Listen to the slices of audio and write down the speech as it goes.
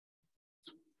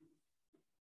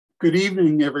Good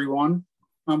evening, everyone.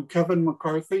 I'm Kevin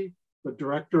McCarthy, the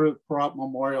director of Perot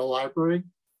Memorial Library.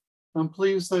 I'm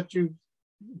pleased that you're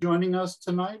joining us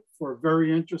tonight for a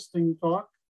very interesting talk.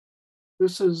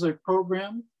 This is a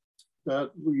program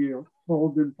that we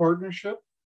hold in partnership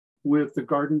with the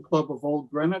Garden Club of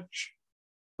Old Greenwich,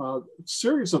 a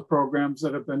series of programs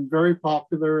that have been very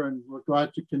popular, and we're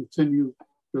glad to continue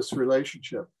this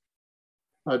relationship.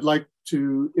 I'd like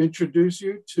to introduce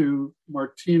you to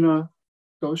Martina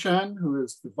Goshan, who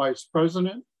is the Vice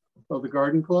President of the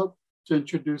Garden Club, to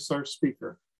introduce our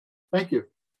speaker. Thank you.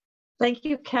 Thank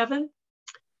you, Kevin.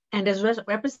 And as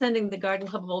representing the Garden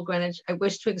Club of Old Greenwich, I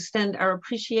wish to extend our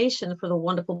appreciation for the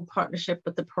wonderful partnership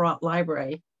with the Perot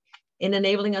Library in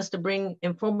enabling us to bring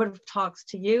informative talks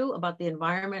to you about the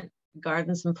environment,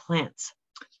 gardens, and plants.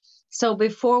 So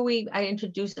before I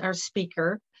introduce our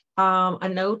speaker, a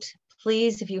note,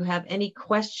 please, if you have any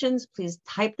questions, please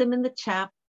type them in the chat,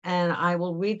 and I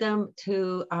will read them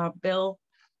to Bill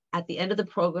at the end of the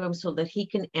program so that he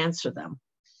can answer them.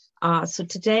 So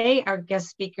today, our guest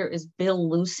speaker is Bill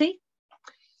Lucey.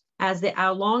 As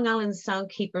our Long Island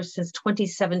Soundkeeper since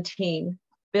 2017,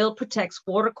 Bill protects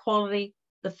water quality,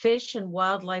 the fish and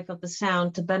wildlife of the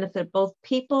Sound to benefit both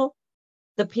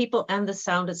the people and the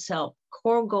Sound itself.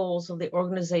 Core goals of the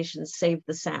organization Save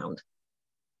the Sound.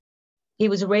 He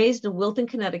was raised in Wilton,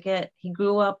 Connecticut. He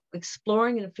grew up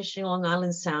exploring and fishing Long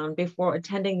Island Sound before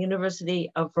attending University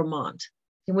of Vermont.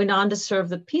 He went on to serve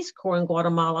the Peace Corps in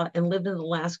Guatemala and lived in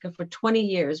Alaska for 20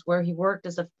 years, where he worked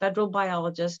as a federal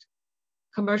biologist,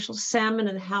 commercial salmon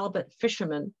and halibut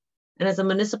fisherman, and as a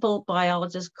municipal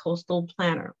biologist coastal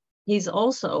planner. He's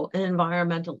also an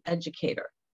environmental educator.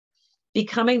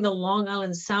 Becoming the Long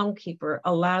Island Soundkeeper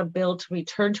allowed Bill to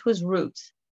return to his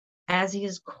roots. As he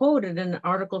is quoted in an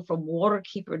article from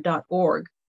waterkeeper.org,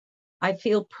 I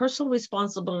feel personal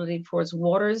responsibility for its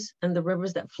waters and the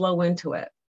rivers that flow into it.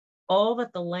 All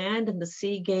that the land and the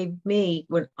sea gave me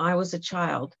when I was a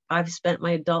child, I've spent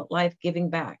my adult life giving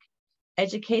back,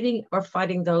 educating or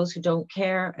fighting those who don't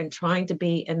care and trying to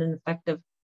be an effective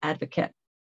advocate.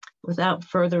 Without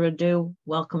further ado,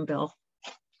 welcome, Bill.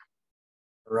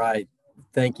 Right.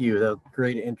 Thank you. That's a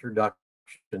great introduction.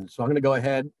 So I'm going to go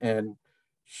ahead and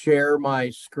share my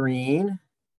screen.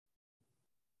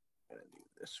 I'm going to do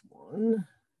this one.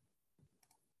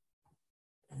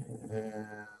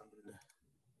 And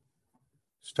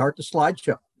start the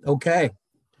slideshow. Okay.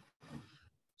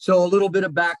 So a little bit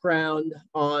of background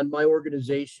on my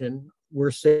organization.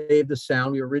 We're Save the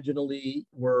Sound. We originally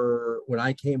were, when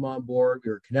I came on board,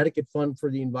 we were Connecticut Fund for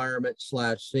the Environment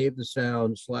 / Save the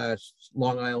Sound /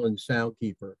 Long Island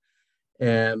Soundkeeper.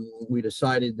 And we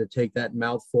decided to take that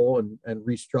mouthful and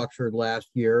restructured last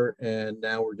year. And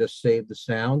now we're just Save the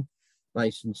Sound,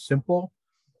 nice and simple.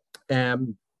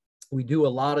 And we do a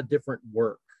lot of different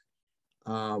work.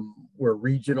 We're a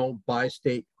regional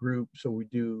bi-state group. So we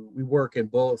work in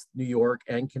both New York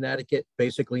and Connecticut,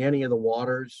 basically any of the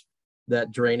waters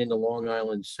that drain into Long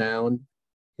Island Sound,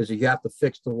 because you have to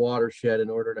fix the watershed in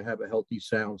order to have a healthy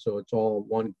sound. So it's all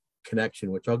one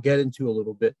connection, which I'll get into a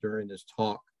little bit during this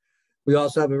talk. We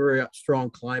also have a very strong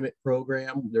climate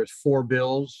program. There's 4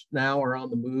 bills now are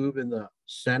on the move in the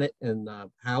Senate and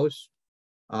the House.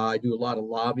 I do a lot of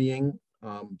lobbying.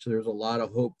 So there's a lot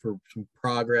of hope for some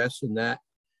progress in that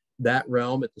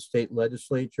realm at the state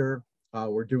legislature.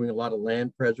 We're doing a lot of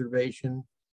land preservation.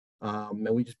 And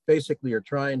we just basically are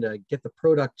trying to get the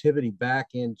productivity back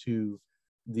into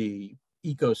the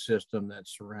ecosystem that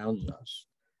surrounds us.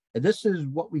 And this is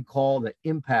what we call the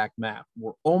impact map.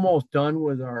 We're almost done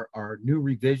with our new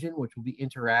revision, which will be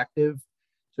interactive.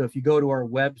 So if you go to our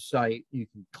website, you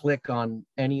can click on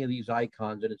any of these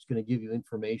icons and it's going to give you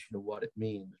information of what it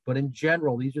means. But in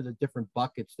general, these are the different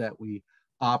buckets that we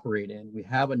operate in. We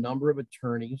have a number of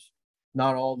attorneys.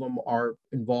 Not all of them are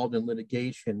involved in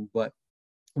litigation, but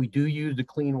we do use the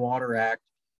Clean Water Act,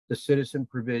 the citizen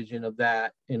provision of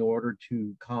that, in order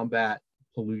to combat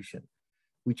pollution.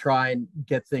 We try and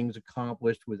get things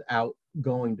accomplished without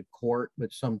going to court,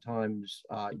 but sometimes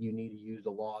you need to use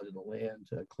the laws of the land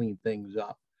to clean things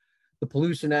up. The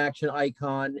pollution action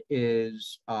icon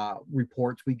is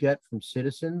reports we get from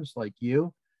citizens like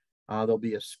you. There'll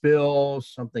be a spill,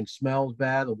 something smells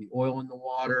bad, there'll be oil in the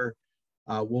water.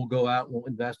 We'll go out and we'll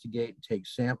investigate and take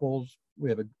samples.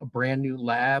 We have a brand new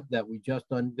lab that we just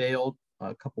unveiled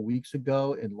a couple weeks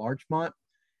ago in Larchmont.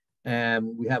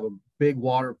 And we have a big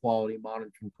water quality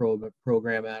monitoring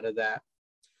program out of that.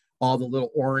 All the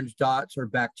little orange dots are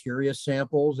bacteria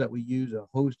samples that we use a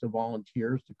host of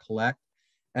volunteers to collect.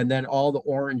 And then all the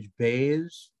orange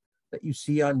bays that you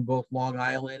see on both Long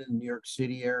Island and New York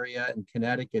City area and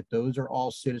Connecticut, those are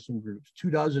all citizen groups,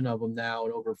 24 of them now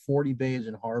in over 40 bays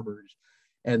and harbors.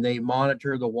 And they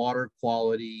monitor the water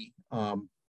quality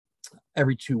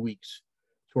every 2 weeks.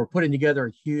 So we're putting together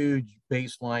a huge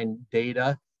baseline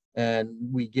data, and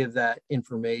we give that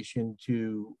information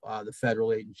to the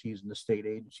federal agencies and the state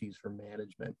agencies for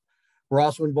management. We're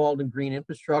also involved in green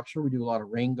infrastructure. We do a lot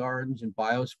of rain gardens and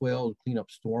bioswales, clean up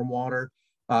stormwater.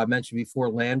 I mentioned before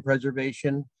land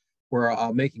preservation.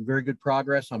 We're making very good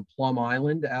progress on Plum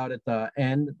Island out at the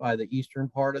end by the eastern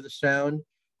part of the sound.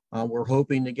 We're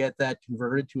hoping to get that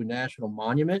converted to a national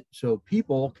monument so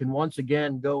people can once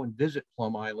again go and visit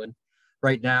Plum Island.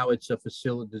 Right now, it's a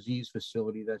disease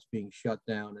facility that's being shut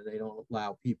down, and they don't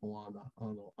allow people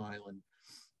on the island.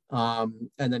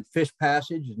 And then fish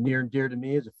passage is near and dear to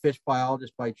me as a fish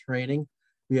biologist by training.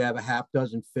 We have a half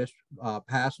dozen fish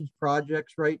passage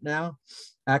projects right now.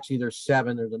 Actually, there's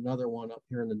 7. There's another one up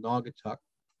here in the Naugatuck.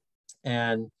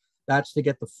 And that's to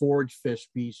get the forage fish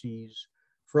species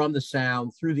from the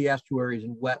sound through the estuaries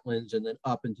and wetlands and then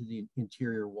up into the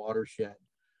interior watershed.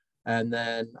 And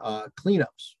then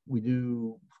cleanups. We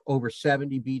do over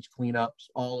 70 beach cleanups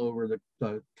all over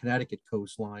the Connecticut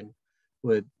coastline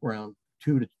with around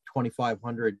 2,000 to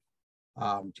 2,500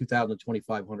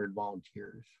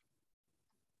 volunteers.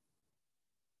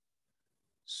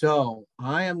 So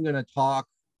I am going to talk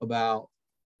about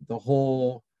the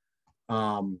whole,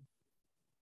 let's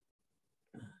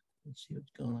see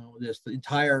what's going on with this, the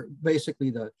entire,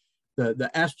 basically the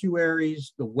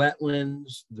estuaries, the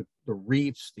wetlands, the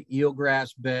reefs, the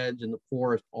eelgrass beds, and the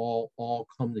forest all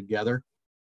come together.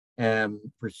 And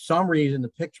for some reason, the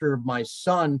picture of my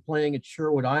son playing at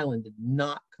Sherwood Island did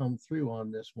not come through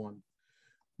on this one.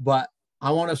 But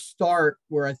I want to start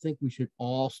where I think we should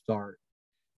all start.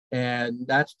 And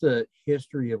that's the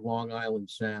history of Long Island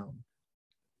Sound.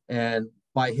 And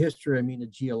by history, I mean the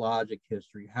geologic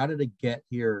history. How did it get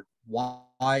here? Why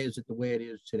is it the way it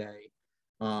is today?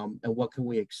 And what can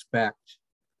we expect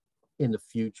in the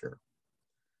future?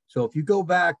 So if you go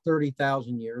back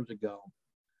 30,000 years ago,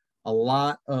 a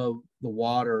lot of the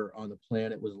water on the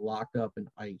planet was locked up in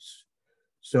ice.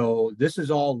 So this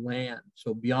is all land.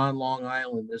 So beyond Long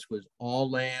Island, this was all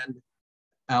land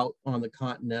out on the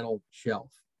continental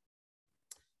shelf.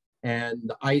 And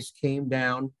the ice came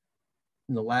down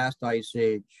in the last ice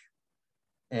age,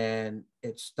 and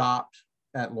it stopped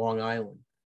at Long Island.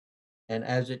 And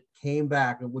as it came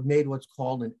back, it made what's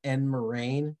called an end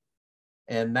moraine.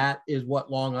 And that is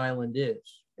what Long Island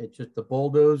is. It's just the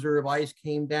bulldozer of ice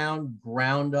came down,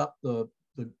 ground up the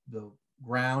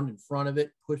ground in front of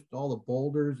it, pushed all the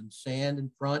boulders and sand in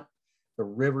front. The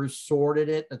rivers sorted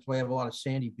it. That's why I have a lot of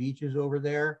sandy beaches over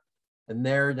there. And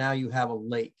there now you have a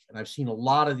lake. And I've seen a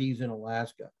lot of these in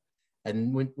Alaska.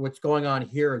 And what's going on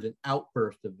here is an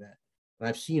outburst event. And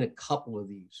I've seen a couple of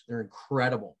these. They're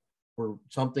incredible, where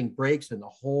something breaks and the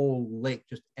whole lake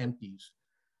just empties.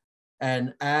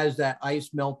 And as that ice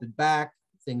melted back,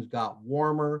 things got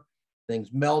warmer, things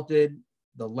melted,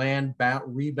 the land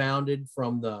rebounded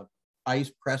from the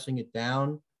ice pressing it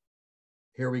down.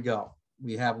 Here we go.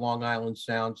 We have Long Island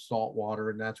Sound salt water,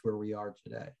 and that's where we are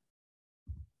today.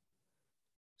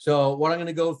 So what I'm going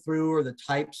to go through are the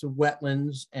types of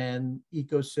wetlands and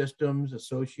ecosystems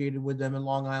associated with them in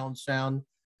Long Island Sound,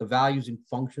 the values and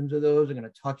functions of those. I'm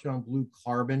going to touch on blue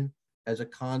carbon as a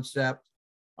concept,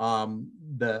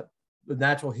 the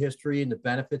natural history and the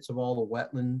benefits of all the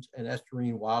wetlands and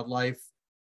estuarine wildlife,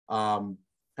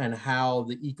 and how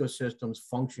the ecosystems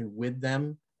function with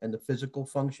them and the physical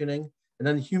functioning, and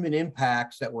then the human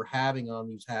impacts that we're having on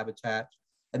these habitats,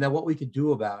 and then what we could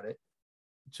do about it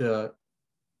to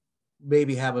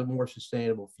maybe have a more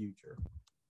sustainable future.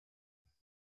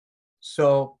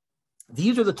 So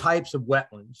these are the types of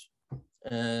wetlands,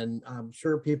 and I'm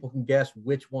sure people can guess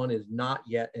which one is not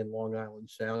yet in Long Island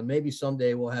Sound. Maybe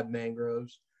someday we'll have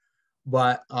mangroves,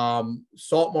 but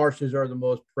salt marshes are the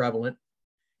most prevalent.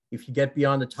 If you get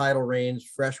beyond the tidal range,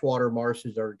 freshwater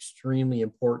marshes are extremely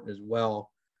important as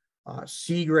well.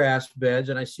 Seagrass beds,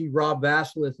 and I see Rob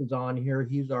Vasilis is on here.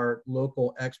 He's our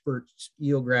local expert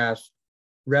eelgrass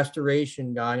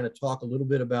restoration guy. I'm going to talk a little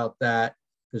bit about that,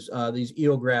 because these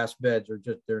eelgrass beds are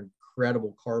just, they're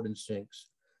incredible carbon sinks.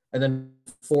 And then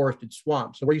forested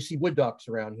swamps. So where you see wood ducks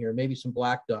around here, maybe some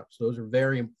black ducks, those are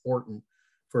very important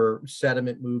for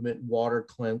sediment movement, water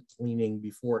cleaning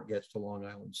before it gets to Long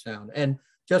Island Sound. And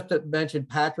just to mention,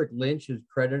 Patrick Lynch is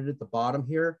credited at the bottom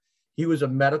here. He was a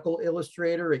medical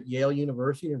illustrator at Yale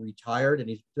University and retired, and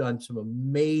he's done some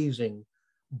amazing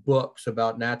books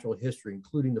about natural history,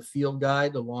 including the Field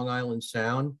Guide, the Long Island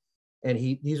Sound. And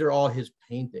these are all his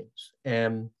paintings.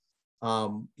 And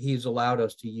he's allowed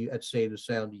us to use at Save the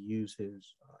Sound to use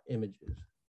his images.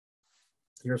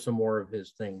 Here's some more of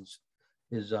his things,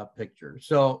 his pictures.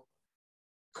 So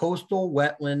coastal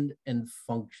wetland and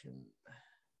function.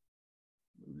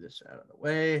 Move this out of the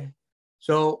way.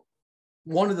 So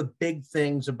one of the big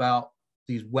things about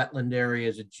these wetland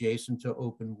areas adjacent to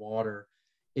open water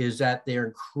is that they're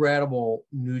incredible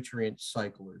nutrient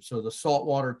cyclers. So the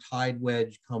saltwater tide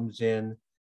wedge comes in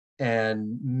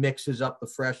and mixes up the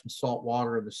fresh and salt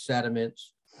water and the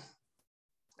sediments.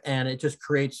 And it just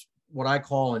creates what I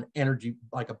call an energy,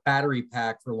 like a battery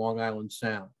pack for Long Island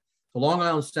Sound. The Long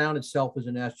Island Sound itself is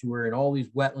an estuary, and all these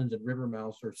wetlands and river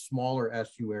mouths are smaller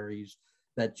estuaries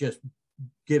that just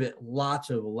give it lots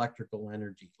of electrical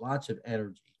energy, lots of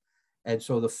energy. And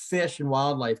so the fish and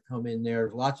wildlife come in there.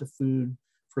 There's lots of food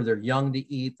for their young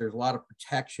to eat. There's a lot of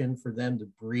protection for them to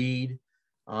breed.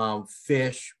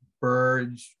 Fish,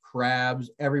 birds, crabs,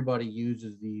 everybody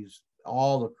uses these,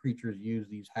 all the creatures use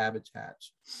these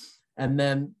habitats. And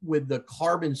then with the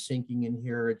carbon sinking in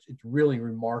here, it's really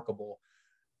remarkable.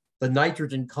 The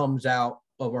nitrogen comes out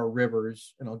of our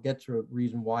rivers, and I'll get to a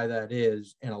reason why that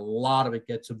is, and a lot of it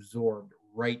gets absorbed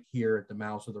right here at the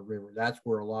mouth of the river. That's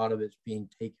where a lot of it's being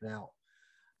taken out.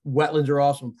 Wetlands are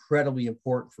also incredibly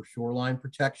important for shoreline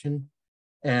protection,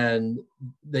 and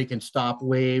they can stop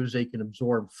waves, they can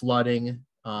absorb flooding,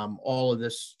 all of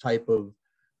this type of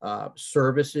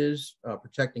services,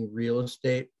 protecting real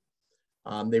estate.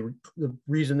 The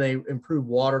reason they improve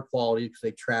water quality is because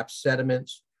they trap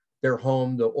sediments. They're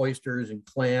home to oysters and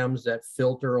clams that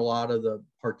filter a lot of the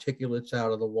particulates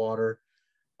out of the water.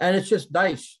 And it's just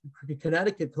nice. The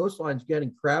Connecticut coastline is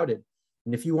getting crowded.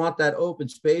 And if you want that open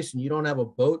space and you don't have a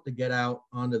boat to get out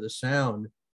onto the Sound,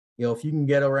 you know, if you can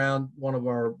get around one of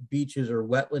our beaches or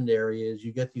wetland areas,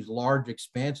 you get these large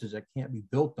expanses that can't be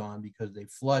built on because they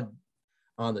flood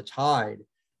on the tide.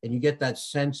 And you get that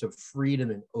sense of freedom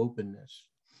and openness.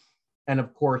 And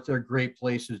of course, they're great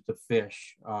places to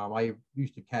fish. I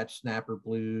used to catch snapper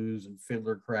blues and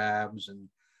fiddler crabs and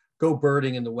go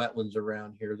birding in the wetlands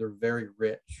around here. They're very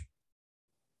rich.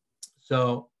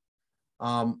 So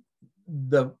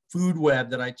the food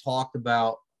web that I talked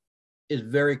about is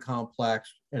very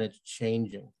complex and it's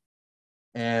changing.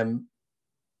 And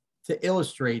to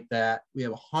illustrate that, we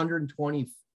have 120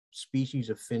 species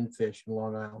of finfish in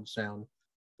Long Island Sound.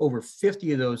 Over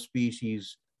 50 of those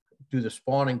species do the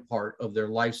spawning part of their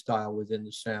lifestyle within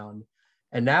the Sound.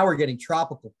 And now we're getting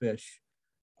tropical fish.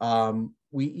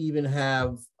 We even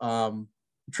have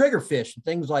triggerfish and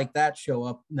things like that show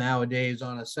up nowadays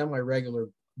on a semi-regular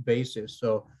basis.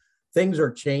 So things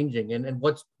are changing. And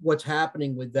what's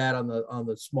happening with that on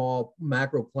the small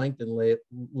macroplankton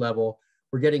level,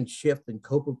 we're getting shift in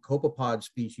copepod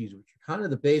species, which are kind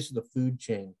of the base of the food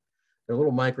chain. They're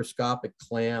little microscopic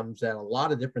clams that a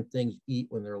lot of different things eat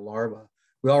when they're larvae.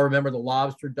 We all remember the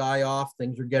lobster die-off.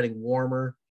 Things are getting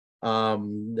warmer.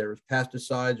 There's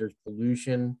pesticides, there's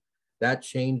pollution. That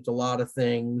changed a lot of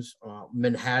things.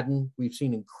 Menhaden, we've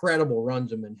seen incredible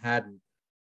runs of menhaden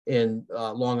in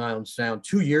Long Island Sound.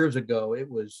 2 years ago, it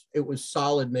was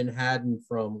solid menhaden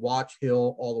from Watch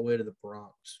Hill all the way to the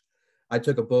Bronx. I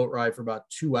took a boat ride for about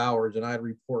 2 hours and I had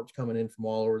reports coming in from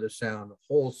all over the Sound. The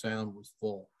whole Sound was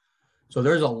full. So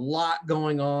there's a lot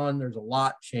going on. There's a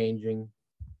lot changing.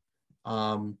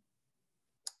 And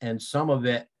some of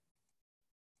it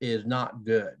is not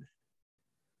good.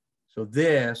 So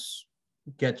this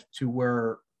gets to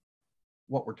where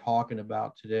what we're talking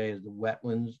about today is the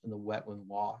wetlands and the wetland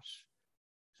loss.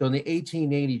 So in the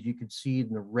 1880s, you could see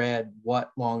in the red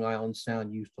what Long Island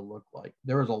Sound used to look like.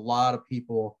 There was a lot of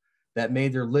people that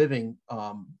made their living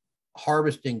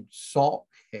harvesting salt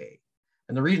hay.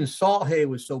 And the reason salt hay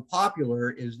was so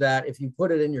popular is that if you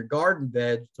put it in your garden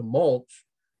beds to mulch,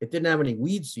 it didn't have any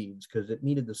weed seeds because it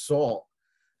needed the salt.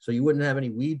 So you wouldn't have any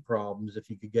weed problems if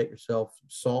you could get yourself some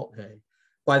salt hay.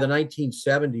 By the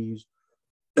 1970s,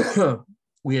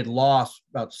 we had lost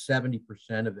about 70%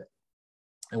 of it.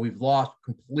 And we've lost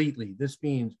completely. This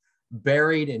means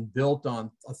buried and built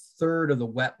on a third of the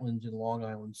wetlands in Long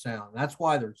Island Sound. That's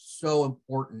why they're so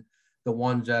important, the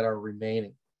ones that are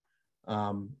remaining.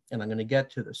 And I'm going to get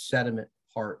to the sediment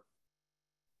part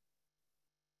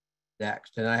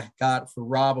next. And I got for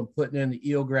Rob, I'm putting in the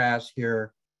eelgrass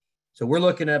here. So we're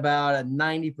looking at about a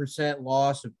 90%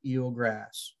 loss of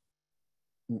eelgrass.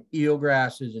 And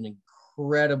eelgrass is an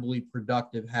incredibly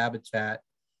productive habitat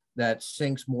that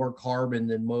sinks more carbon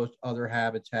than most other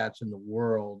habitats in the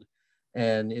world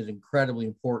and is incredibly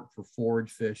important for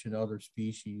forage fish and other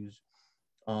species.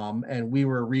 And we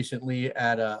were recently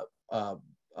at a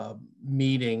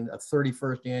meeting, a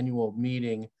 31st annual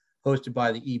meeting hosted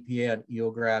by the EPA on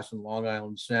eelgrass and Long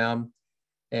Island Sound.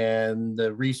 And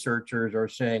the researchers are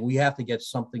saying we have to get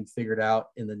something figured out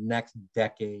in the next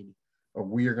decade, or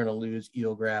we are going to lose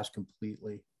eelgrass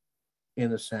completely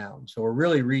in the Sound. So we're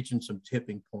really reaching some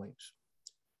tipping points.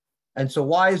 And so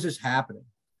why is this happening?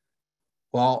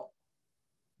 Well,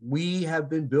 we have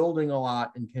been building a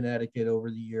lot in Connecticut over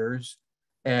the years.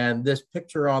 And this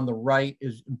picture on the right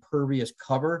is impervious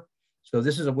cover. So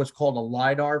this is what's called a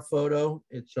LiDAR photo.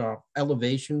 It's an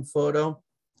elevation photo.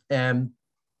 And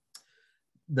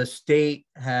the state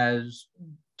has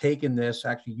taken this,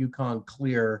 actually Yukon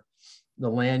Clear, the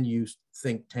land use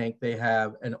think tank they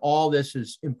have, and all this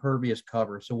is impervious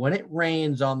cover. So when it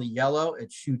rains on the yellow,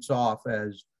 it shoots off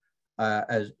as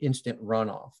instant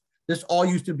runoff. This all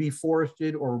used to be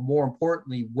forested, or more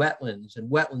importantly, wetlands, and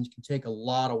wetlands can take a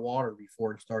lot of water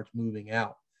before it starts moving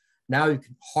out. Now you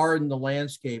can harden the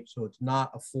landscape so it's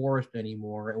not a forest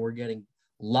anymore, and we're getting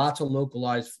lots of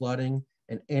localized flooding,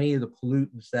 and any of the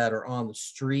pollutants that are on the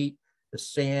street, the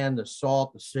sand, the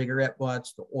salt, the cigarette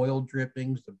butts, the oil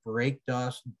drippings, the brake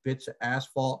dust, bits of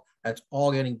asphalt, that's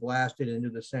all getting blasted into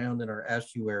the Sound in our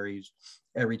estuaries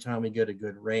every time we get a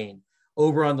good rain.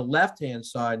 Over on the left-hand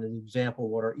side, an example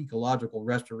of what our ecological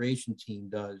restoration team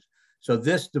does. So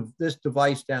this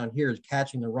device down here is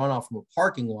catching the runoff from a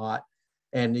parking lot,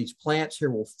 and these plants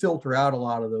here will filter out a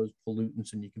lot of those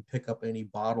pollutants, and you can pick up any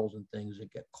bottles and things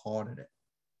that get caught in it.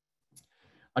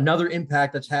 Another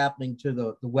impact that's happening to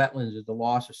the wetlands is the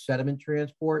loss of sediment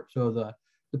transport. So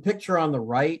the picture on the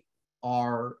right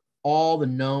are all the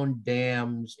known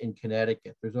dams in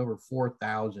Connecticut. There's over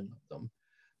 4,000 of them.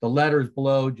 The letters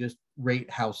below just rate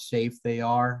how safe they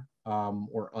are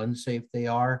or unsafe they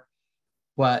are.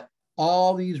 But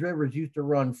all these rivers used to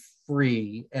run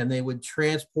free, and they would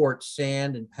transport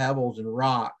sand and pebbles and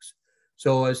rocks.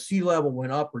 So as sea level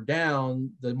went up or down,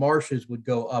 the marshes would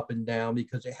go up and down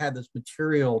because they had this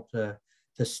material to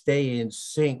stay in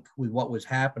sync with what was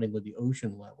happening with the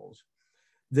ocean levels.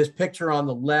 This picture on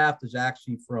the left is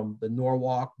actually from the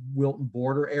Norwalk-Wilton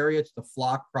border area. It's the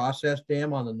Flock Process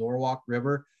Dam on the Norwalk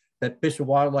River that Fish and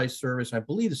Wildlife Service, I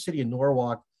believe the city of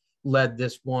Norwalk led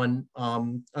this one.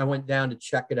 I went down to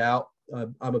check it out.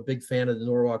 I'm a big fan of the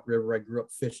Norwalk River. I grew up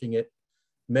fishing it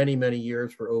many, many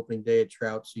years for opening day of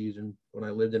trout season when I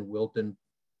lived in Wilton.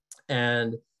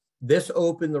 And this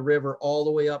opened the river all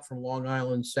the way up from Long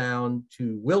Island Sound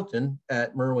to Wilton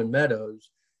at Merwin Meadows.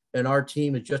 And our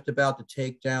team is just about to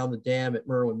take down the dam at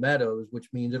Merwin Meadows, which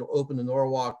means it'll open the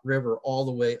Norwalk River all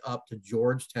the way up to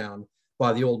Georgetown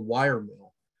by the old wire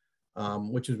mill,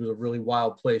 which was a really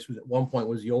wild place. It was at one point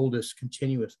was the oldest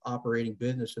continuous operating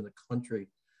business in the country.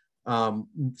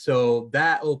 So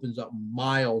that opens up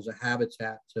miles of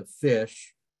habitat to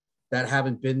fish that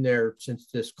haven't been there since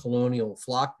this colonial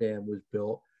flock dam was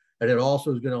built. And it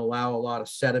also is going to allow a lot of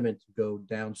sediment to go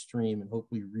downstream and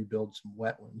hopefully rebuild some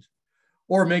wetlands,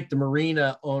 or make the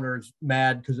marina owners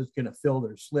mad because it's going to fill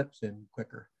their slips in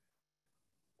quicker.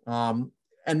 And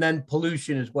then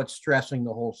pollution is what's stressing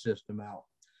the whole system out.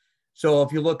 So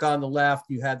if you look on the left,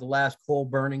 you had the last coal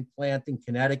burning plant in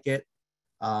Connecticut.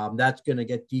 That's going to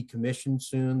get decommissioned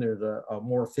soon. There's a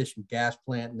more efficient gas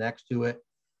plant next to it.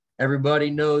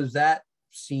 Everybody knows that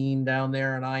scene down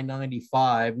there on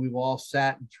I-95. We've all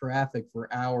sat in traffic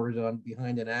for hours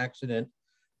behind an accident,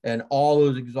 and all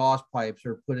those exhaust pipes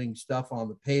are putting stuff on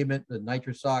the pavement, the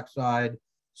nitrous oxide,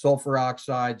 sulfur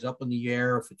oxides up in the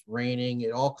air. If it's raining,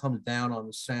 it all comes down on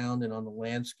the Sound and on the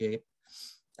landscape.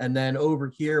 And then over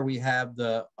here, we have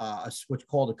what's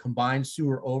called a combined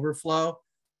sewer overflow,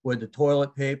 with the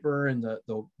toilet paper and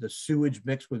the sewage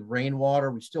mixed with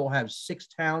rainwater. We still have 6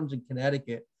 towns in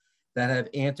Connecticut that have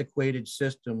antiquated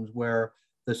systems where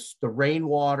the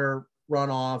rainwater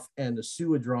runoff and the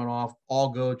sewage runoff all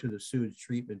go to the sewage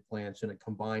treatment plants in a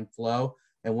combined flow.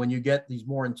 And when you get these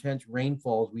more intense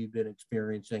rainfalls we've been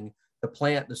experiencing,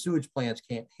 the sewage plants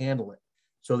can't handle it.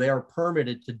 So they are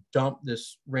permitted to dump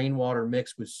this rainwater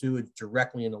mixed with sewage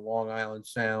directly into Long Island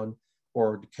Sound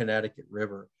or the Connecticut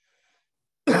River.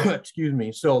 Excuse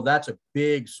me. So that's a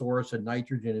big source of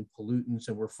nitrogen and pollutants,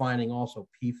 and we're finding also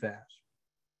PFAS.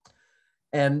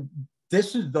 And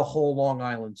this is the whole Long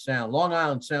Island Sound. Long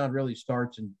Island Sound really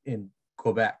starts in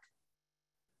Quebec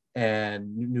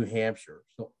and New Hampshire.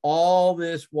 So all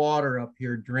this water up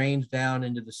here drains down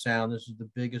into the Sound. This is the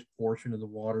biggest portion of the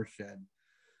watershed.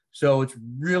 So it's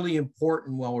really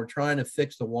important while we're trying to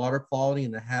fix the water quality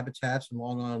and the habitats in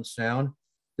Long Island Sound.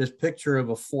 This picture of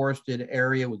a forested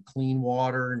area with clean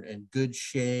water and good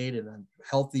shade and a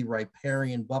healthy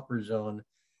riparian buffer zone,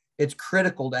 it's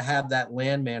critical to have that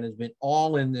land management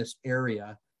all in this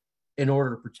area in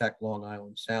order to protect Long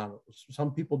Island Sound.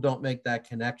 Some people don't make that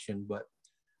connection, but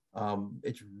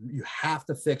you have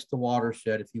to fix the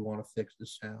watershed if you want to fix the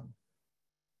sound.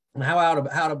 And how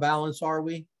out of balance are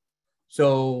we?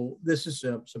 So this is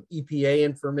some EPA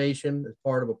information as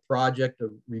part of a project, a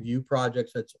review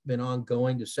project that's been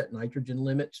ongoing to set nitrogen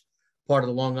limits, part of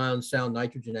the Long Island Sound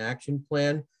Nitrogen Action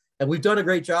Plan. And we've done a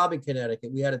great job in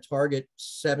Connecticut. We had a target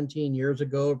 17 years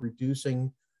ago of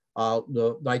reducing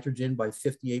the nitrogen by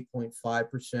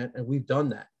 58.5%, and we've done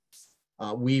that.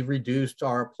 We've reduced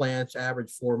our plants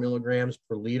average 4 milligrams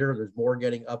per liter. There's more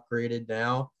getting upgraded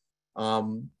now.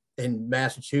 In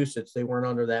Massachusetts, they weren't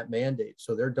under that mandate,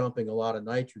 so they're dumping a lot of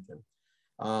nitrogen.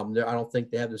 I don't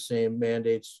think they have the same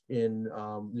mandates in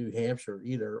New Hampshire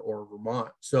either, or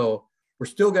Vermont. So we're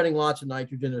still getting lots of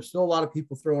nitrogen. There's still a lot of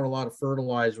people throwing a lot of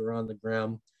fertilizer on the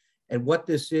ground. And what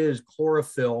this is,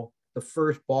 chlorophyll, the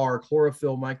first bar,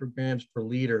 chlorophyll micrograms per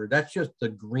liter, that's just the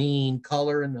green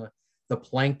color and the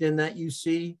plankton that you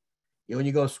see. When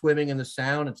you go swimming in the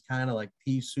sound, it's kind of like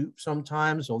pea soup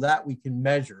sometimes, so that we can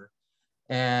measure.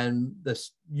 And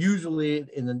this usually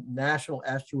in the national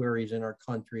estuaries in our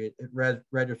country, it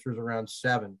registers around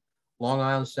 7. Long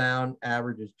Island Sound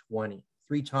average is 20,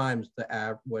 3 times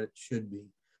what it should be.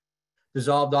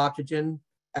 Dissolved oxygen,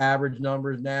 average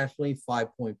numbers nationally,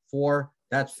 5.4.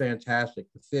 That's fantastic.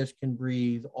 The fish can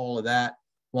breathe, all of that.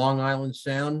 Long Island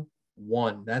Sound,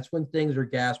 1. That's when things are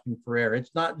gasping for air.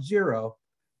 It's not 0.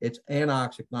 It's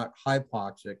anoxic, not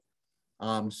hypoxic.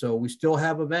 So we still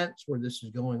have events where this is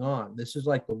going on. This is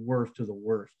like the worst of the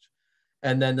worst.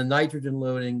 And then the nitrogen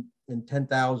loading in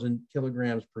 10,000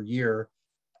 kilograms per year,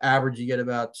 average, you get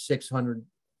about 600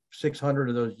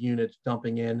 of those units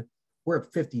dumping in. We're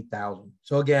at 50,000.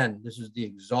 So again, this is the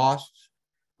exhausts.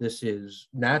 This is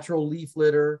natural leaf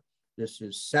litter. This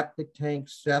is septic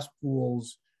tanks,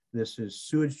 cesspools. This is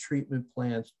sewage treatment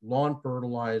plants, lawn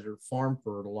fertilizer, farm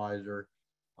fertilizer,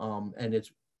 and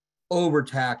it's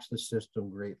overtaxed the system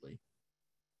greatly.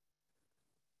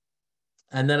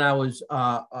 And then I was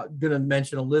going to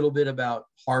mention a little bit about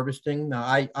harvesting. Now,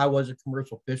 I was a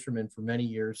commercial fisherman for many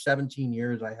years. 17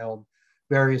 years I held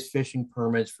various fishing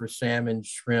permits for salmon,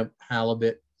 shrimp,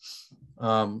 halibut.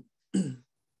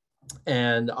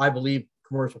 And I believe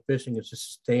commercial fishing is a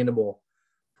sustainable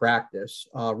practice.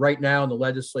 Right now in the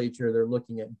legislature, they're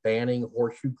looking at banning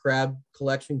horseshoe crab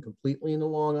collection completely in the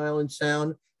Long Island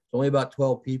Sound. It's only about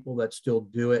 12 people that still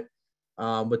do it,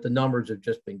 but the numbers have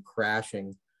just been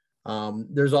crashing.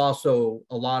 There's also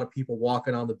a lot of people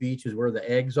walking on the beaches where the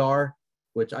eggs are,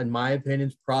 which in my opinion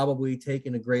is probably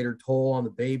taking a greater toll on the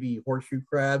baby horseshoe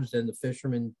crabs than the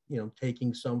fishermen,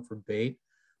 taking some for bait.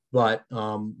 But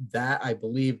that, I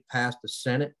believe, passed the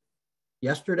Senate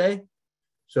yesterday.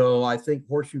 So I think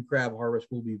horseshoe crab harvest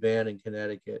will be banned in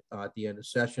Connecticut at the end of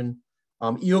session.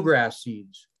 Eelgrass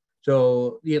seeds.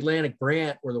 So the Atlantic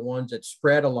brant were the ones that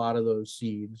spread a lot of those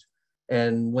seeds.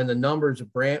 And when the numbers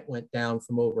of brant went down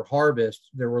from over harvest,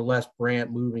 there were less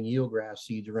brant moving eelgrass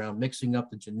seeds around, mixing up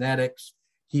the genetics,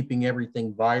 keeping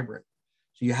everything vibrant.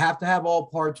 So you have to have all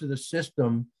parts of the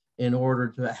system in order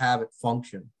to have it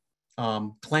function.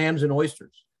 Clams and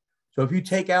oysters. So if you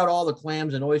take out all the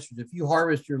clams and oysters, if you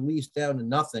harvest your lease down to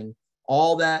nothing,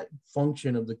 all that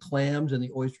function of the clams and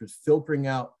the oysters filtering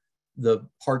out the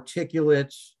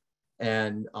particulates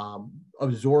and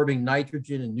absorbing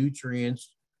nitrogen and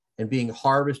nutrients and being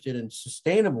harvested and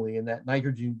sustainably, and that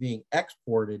nitrogen being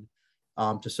exported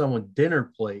to someone's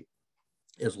dinner plate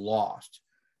is lost.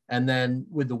 And then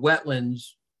with the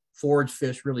wetlands, forage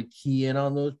fish really key in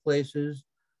on those places.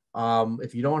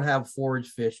 If you don't have forage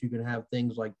fish, you can have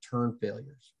things like tern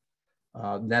failures,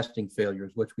 nesting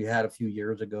failures, which we had a few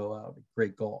years ago out at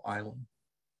Great Gull Island.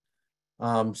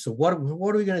 So what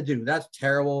are we going to do? That's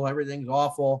terrible. Everything's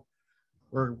awful.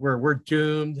 We're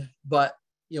doomed. But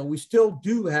we still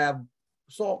do have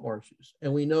salt marshes,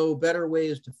 and we know better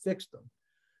ways to fix them.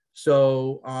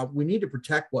 So we need to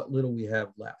protect what little we have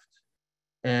left.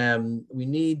 And we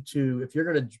need to, if you're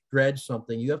going to dredge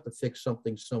something, you have to fix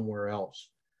something somewhere else.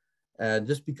 And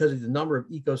just because of the number of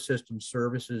ecosystem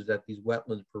services that these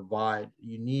wetlands provide,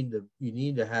 you need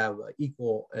to have an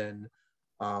equal and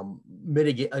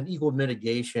equal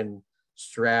mitigation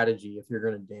strategy if you're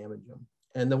going to damage them.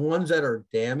 And the ones that are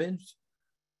damaged,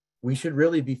 we should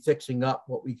really be fixing up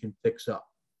what we can fix up.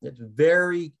 It's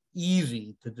very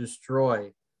easy to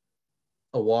destroy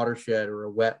a watershed or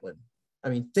a wetland. I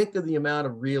mean, think of the amount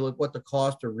of what the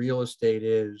cost of real estate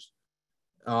is,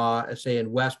 say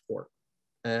in Westport.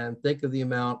 And think of the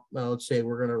amount, let's say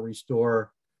we're going to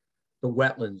restore the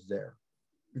wetlands there.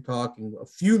 You're talking a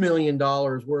few $1 million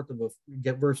worth of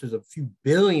versus a few $1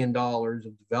 billion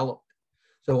of development.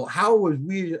 So how was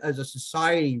we as a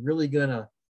society really going to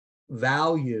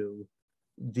value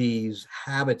these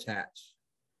habitats?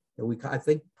 And I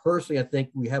think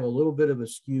we have a little bit of a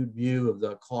skewed view of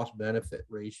the cost benefit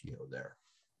ratio there.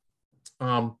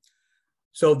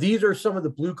 So these are some of the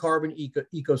blue carbon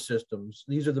ecosystems.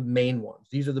 These are the main ones.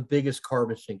 These are the biggest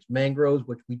carbon sinks: mangroves,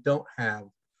 which we don't have,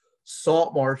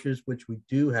 salt marshes, which we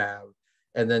do have,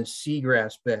 and then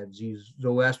seagrass beds, these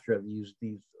zoestra, these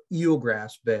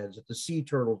eelgrass beds that the sea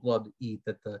turtles love to eat,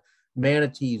 that the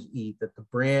manatees eat, that the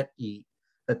brant eat,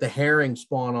 that the herring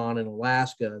spawn on in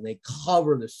Alaska, and they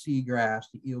cover the seagrass,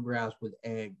 the eelgrass with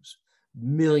eggs,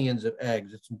 millions of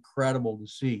eggs. It's incredible to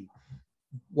see.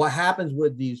 What happens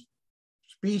with these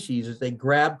species is they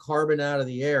grab carbon out of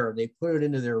the air, they put it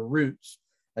into their roots,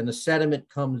 and the sediment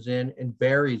comes in and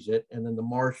buries it, and then the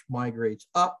marsh migrates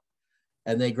up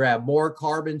and they grab more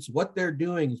carbon. So what they're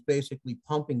doing is basically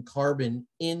pumping carbon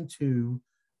into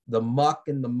the muck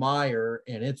and the mire,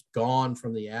 and it's gone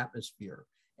from the atmosphere.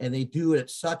 And they do it at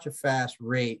such a fast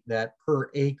rate that per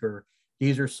acre,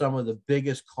 these are some of the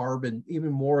biggest carbon,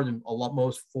 even more than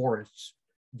most forests.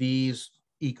 These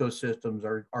ecosystems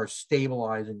are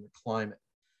stabilizing the climate.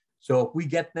 So if we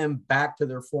get them back to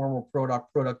their former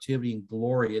productivity and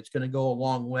glory, it's going to go a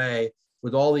long way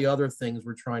with all the other things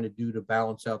we're trying to do to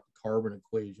balance out the carbon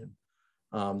equation,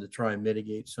 to try and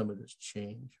mitigate some of this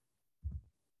change.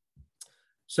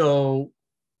 So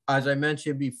as I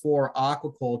mentioned before,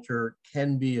 aquaculture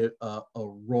can be have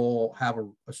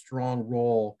a strong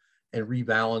role in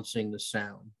rebalancing the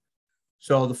sound.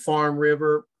 So the Farm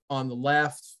River on the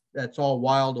left, that's all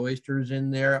wild oysters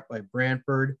in there by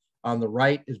Brantford. On the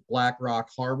right is Black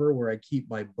Rock Harbor, where I keep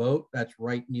my boat. That's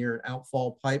right near an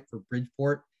outfall pipe for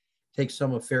Bridgeport. Takes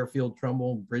some of Fairfield,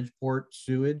 Trumbull, and Bridgeport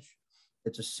sewage.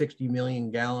 It's a 60 million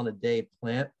gallon a day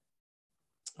plant.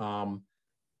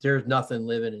 There's nothing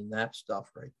living in that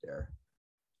stuff right there.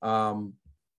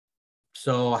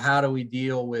 So how do we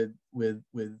deal with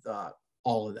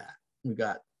all of that? We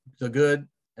got the good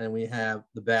and we have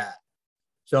the bad.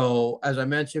 So as I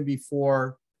mentioned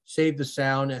before, Save the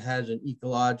Sound, it has an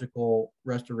ecological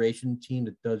restoration team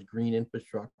that does green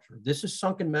infrastructure. This is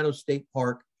Sunken Meadow State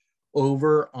Park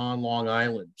over on Long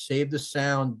Island. Save the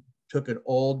Sound took an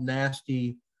old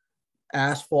nasty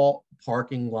asphalt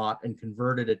parking lot and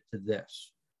converted it to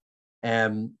this.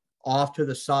 And off to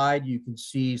the side, you can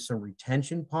see some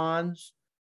retention ponds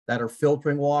that are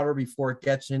filtering water before it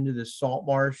gets into the salt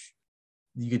marsh.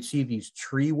 You can see these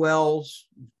tree wells,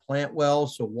 plant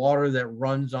wells, so water that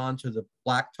runs onto the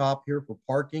blacktop here for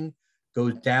parking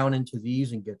goes down into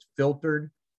these and gets filtered.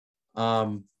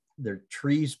 There are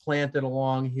trees planted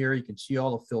along here. You can see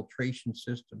all the filtration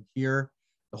system here.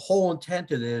 The whole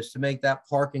intent of this is to make that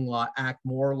parking lot act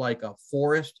more like a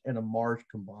forest and a marsh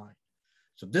combined.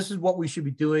 So this is what we should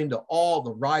be doing to all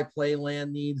the Rye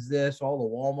Playland needs this, all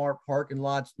the Walmart parking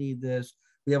lots need this.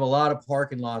 We have a lot of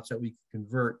parking lots that we can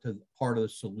convert to part of the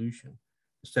solution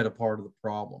instead of part of the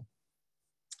problem.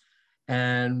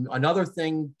 And another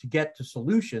thing to get to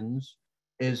solutions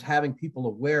is having people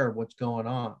aware of what's going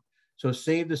on. So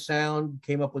Save the Sound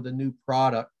came up with a new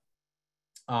product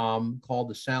called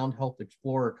the Sound Health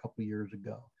Explorer a couple years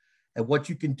ago. And what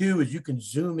you can do is you can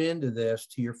zoom into this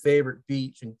to your favorite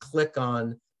beach and click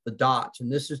on the dots.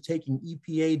 And this is taking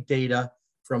EPA data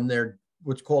from their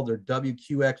what's called their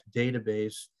WQX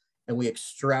database. And we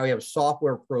have a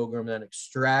software program that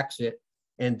extracts it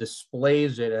and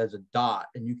displays it as a dot.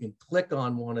 And you can click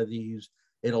on one of these.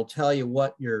 It'll tell you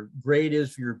what your grade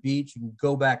is for your beach. You can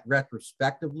go back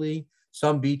retrospectively,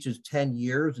 some beaches 10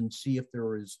 years, and see if there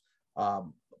was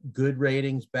good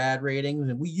ratings, bad ratings.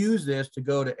 And we use this to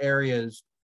go to areas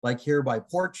like here by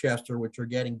Port Chester, which are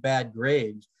getting bad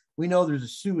grades. We know there's a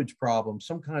sewage problem,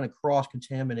 some kind of cross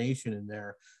contamination in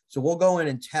there. So we'll go in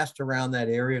and test around that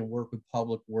area and work with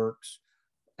Public Works,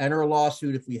 enter a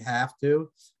lawsuit if we have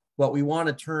to, but we want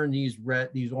to turn these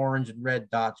orange and red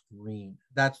dots green.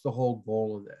 That's the whole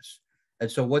goal of this.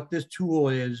 And so what this tool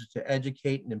is to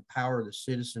educate and empower the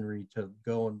citizenry to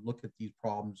go and look at these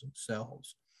problems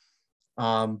themselves.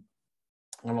 On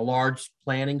a large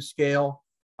planning scale,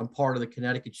 I'm part of the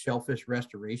Connecticut Shellfish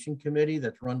Restoration Committee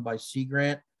that's run by Sea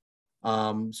Grant.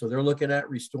 So they're looking at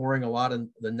restoring a lot of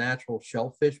the natural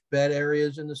shellfish bed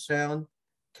areas in the Sound,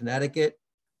 Connecticut.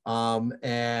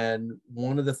 And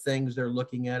one of the things they're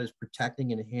looking at is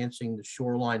protecting and enhancing the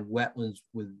shoreline wetlands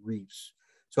with reefs.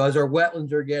 So as our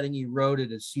wetlands are getting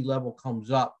eroded as sea level comes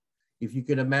up, if you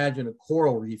can imagine a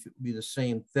coral reef, it would be the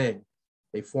same thing.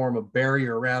 They form a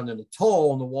barrier around an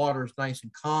atoll and the water is nice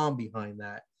and calm behind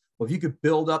that. Well, if you could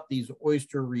build up these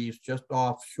oyster reefs just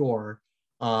offshore,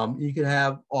 You can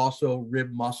have also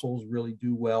rib mussels really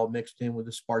do well mixed in with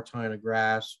the spartina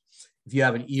grass. If you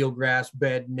have an eelgrass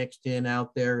bed mixed in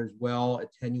out there as well,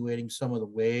 attenuating some of the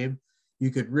wave, you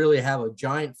could really have a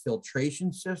giant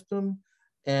filtration system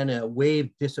and a wave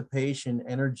dissipation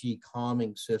energy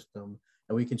calming system,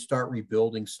 and we can start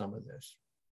rebuilding some of this.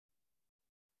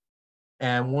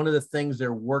 And one of the things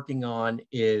they're working on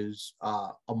is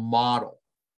a model.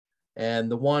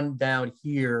 And the one down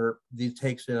here, it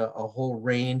takes a whole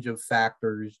range of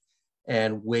factors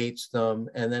and weights them.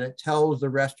 And then it tells the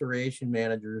restoration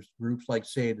managers, groups like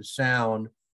Save the Sound,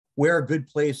 where a good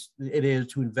place it is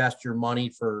to invest your money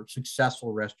for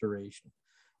successful restoration.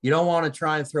 You don't want to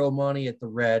try and throw money at the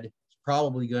red. It's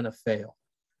probably going to fail.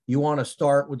 You want to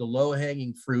start with the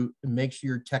low-hanging fruit and make sure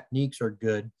your techniques are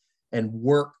good and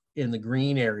work in the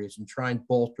green areas and try and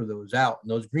bolster those out. And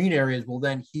those green areas will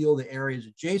then heal the areas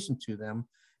adjacent to them,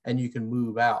 and you can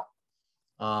move out.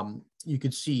 You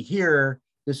can see here,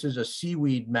 this is a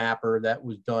seaweed mapper that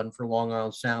was done for Long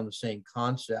Island Sound, the same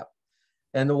concept.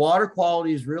 And the water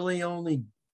quality is really only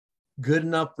good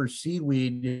enough for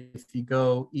seaweed if you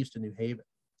go east of New Haven.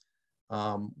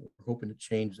 We're hoping to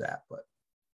change that, but.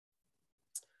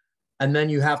 And then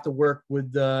you have to work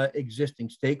with the existing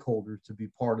stakeholders to be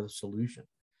part of the solution.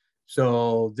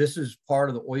 So this is part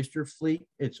of the oyster fleet.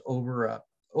 It's over a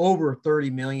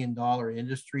 $30 million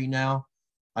industry now.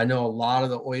 I know a lot of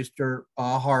the oyster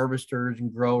harvesters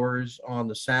and growers on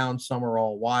the Sound. Some are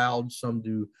all wild, some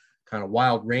do kind of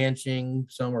wild ranching,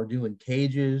 some are doing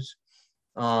cages,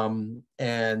 and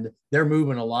they're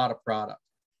moving a lot of product.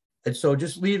 And so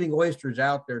just leaving oysters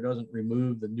out there doesn't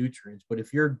remove the nutrients, but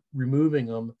if you're removing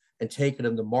them and taking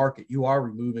them to market, you are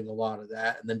removing a lot of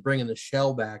that, and then bringing the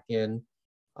shell back in.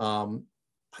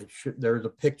 There's a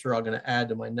picture I'm going to add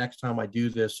to my next time I do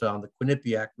this on the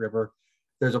Quinnipiac River.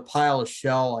 There's a pile of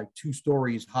shell like 2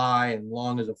 stories high and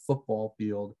long as a football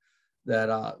field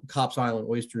that Cops Island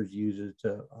Oysters uses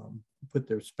to put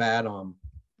their spat on.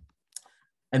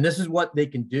 And this is what they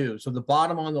can do. So the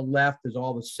bottom on the left is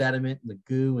all the sediment and the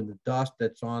goo and the dust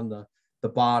that's on the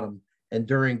bottom. And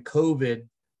during COVID,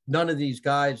 none of these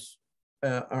guys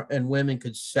and women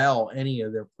could sell any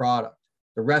of their product.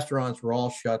 The restaurants were all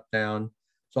shut down.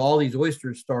 So all these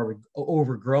oysters started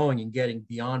overgrowing and getting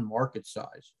beyond market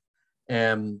size.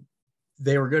 And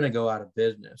they were going to go out of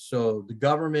business. So the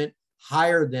government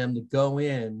hired them to go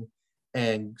in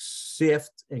and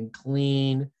sift and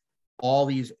clean all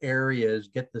these areas,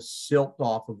 get the silt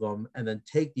off of them, and then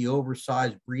take the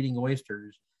oversized breeding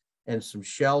oysters and some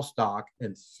shell stock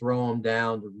and throw them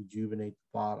down to rejuvenate the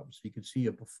bottom. So you can see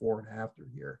a before and after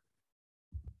here.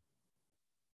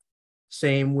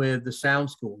 Same with the Sound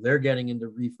School. They're getting into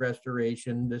reef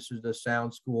restoration. This is the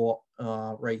Sound School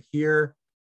right here.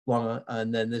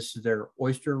 And then this is their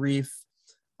oyster reef,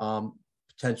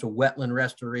 potential wetland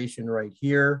restoration right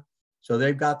here. So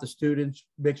they've got the students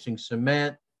mixing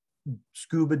cement,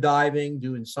 scuba diving,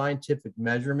 doing scientific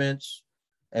measurements,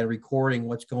 and recording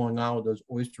what's going on with those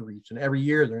oyster reefs. And every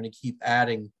year they're going to keep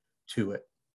adding to it.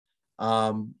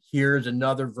 Here's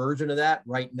another version of that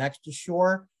right next to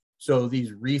shore. So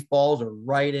these reef balls are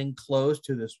right in close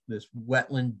to this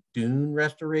wetland dune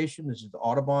restoration. This is the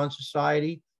Audubon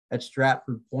Society at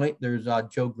Stratford Point. There's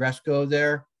Joe Gresco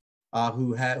there,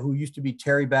 who used to be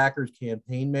Terry Backer's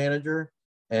campaign manager.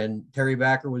 And Terry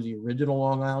Backer was the original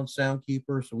Long Island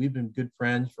Soundkeeper. So we've been good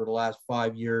friends for the last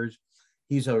 5 years.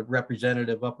 He's a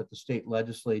representative up at the state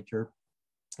legislature.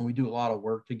 And we do a lot of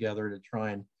work together to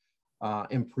try and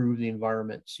improve the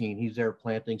environment scene. He's there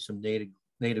planting some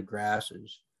native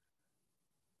grasses.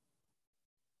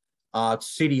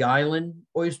 City Island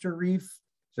Oyster Reef.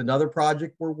 It's another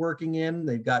project we're working in.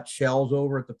 They've got shells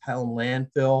over at the Pelham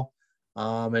landfill.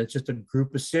 And it's just a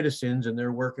group of citizens, and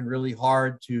they're working really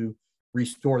hard to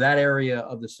restore that area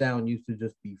of the Sound. Used to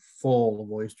just be full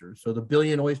of oysters. So the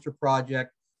Billion Oyster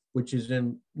Project, which is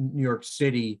in New York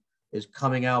City, is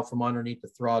coming out from underneath the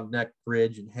Throg Neck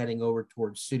Bridge and heading over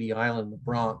towards City Island, the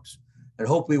Bronx. And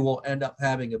hopefully we'll end up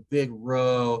having a big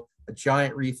row, a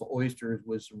giant reef of oysters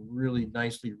with some really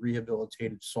nicely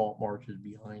rehabilitated salt marshes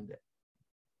behind it.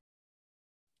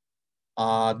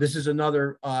 This is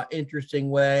another interesting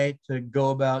way to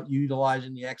go about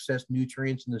utilizing the excess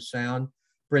nutrients in the Sound.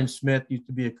 Bryn Smith used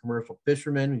to be a commercial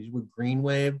fisherman. He's with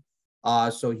Greenwich.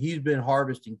 So he's been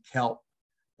harvesting kelp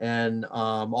and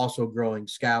also growing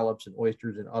scallops and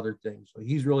oysters and other things. So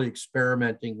he's really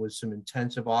experimenting with some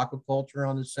intensive aquaculture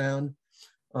on the Sound.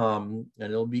 And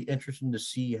it'll be interesting to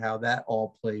see how that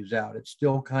all plays out. It's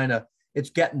still it's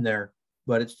getting there,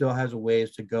 but it still has a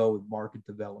ways to go with market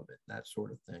development, that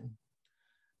sort of thing.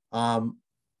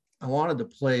 I wanted to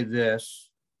play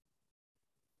this.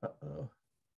 Uh-oh.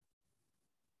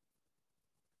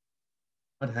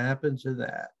 What happened to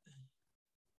that?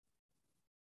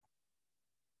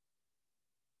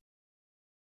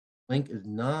 Link is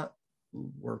not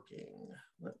working.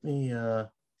 Let me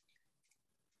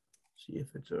see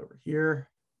if it's over here.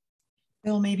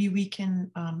 Bill, maybe we can,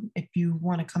 if you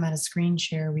want to come out of screen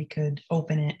share, we could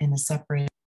open it in a separate.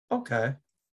 Okay.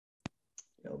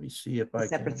 Let me see if I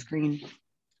separate can screen.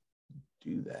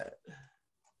 do that.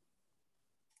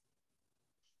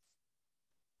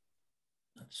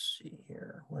 Let's see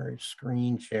here. Where is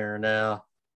screen share now?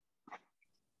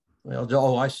 Well,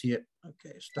 oh, I see it.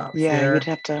 Okay, stop share. You'd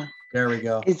have to. There we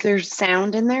go. Is there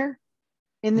sound in there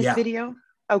in this Yeah. video?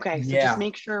 Okay, so Yeah. just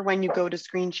make sure when you go to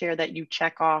screen share that you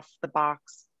check off the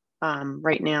box.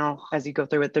 Right now, as you go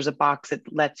through it, there's a box that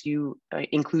lets you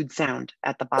include sound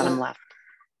at the bottom left.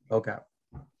 Okay.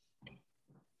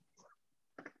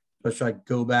 So should I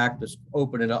go back to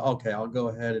open it up? Okay, I'll go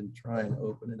ahead and try and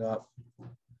open it up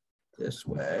this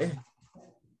way.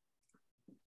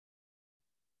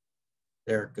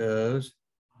 There it goes.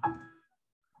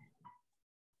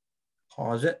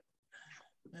 Pause it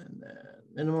and then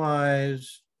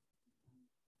minimize.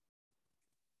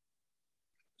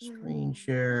 Screen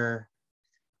share.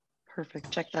 Perfect.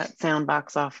 Check that sound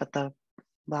box off at the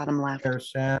bottom left. Share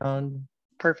sound.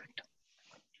 Perfect.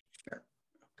 Sure.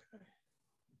 Okay.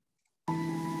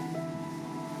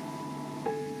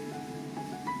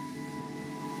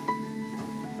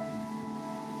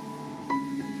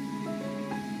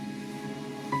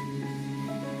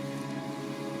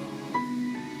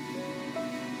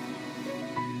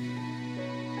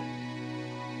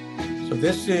 So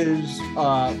this is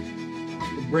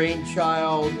the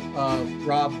brainchild of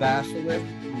Rob Basilick,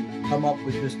 who come up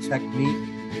with this technique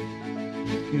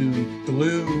to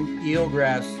glue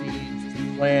eelgrass seeds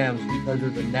to clams because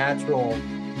there's a natural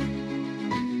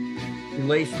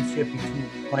relationship between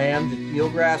clams and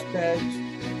eelgrass beds.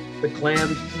 The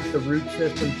clams keep the root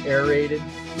system aerated,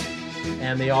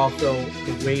 and they also,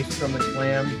 the waste from the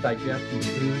clams digesting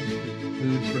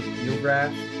food for the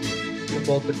eelgrass. So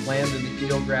both the clams and the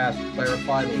eelgrass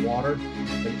clarify the water.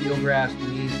 The eelgrass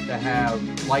needs to have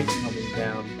light coming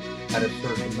down at a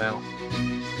certain amount.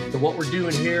 So what we're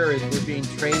doing here is we're being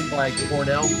trained by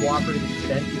Cornell Cooperative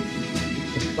Extension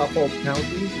in Suffolk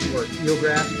County, who are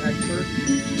eelgrass experts.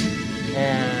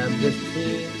 And this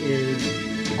team is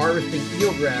harvesting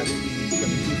eelgrass seeds from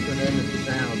the eastern end of the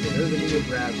sound. So there's an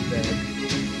eelgrass bed.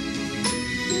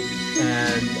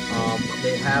 And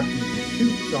they have these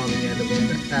shoots on the end of them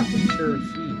that have mature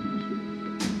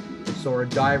seeds. And so our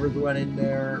divers went in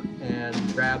there and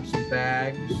grabbed some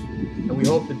bags. And we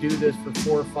hope to do this for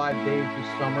 4 or 5 days this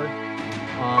summer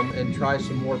and try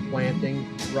some more planting.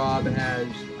 Rob has,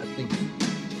 I think,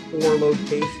 4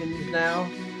 locations now.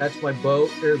 That's my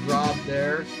boat. There's Rob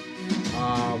there.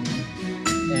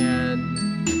 And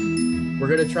we're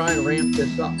going to try and ramp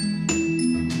this up.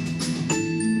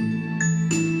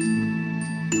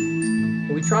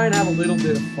 But we try and have a little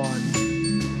bit of fun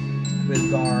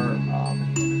with our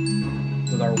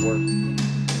work.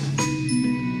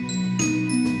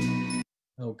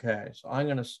 Okay, so I'm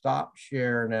going to stop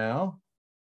share now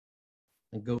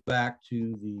and go back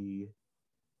to the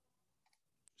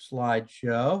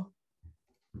slideshow.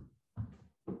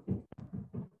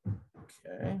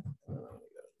 Okay,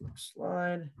 next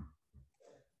slide.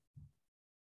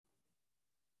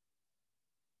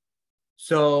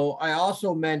 So I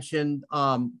also mentioned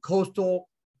coastal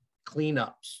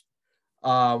cleanups.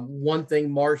 One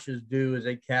thing marshes do is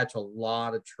they catch a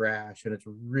lot of trash, and it's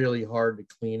really hard to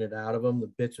clean it out of them, the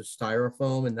bits of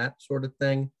styrofoam and that sort of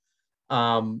thing.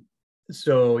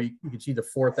 So you can see the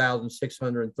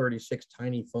 4,636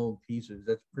 tiny foam pieces.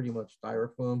 That's pretty much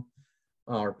styrofoam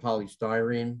or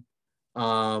polystyrene.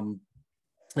 And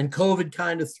COVID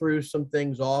kind of threw some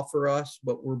things off for us,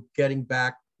 but we're getting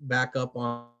back up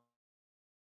on.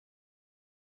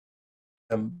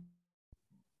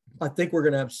 I think we're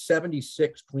going to have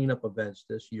 76 cleanup events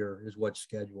this year is what's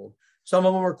scheduled. Some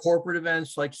of them are corporate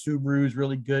events, like Subaru is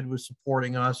really good with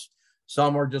supporting us.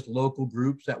 Some are just local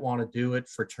groups that want to do it,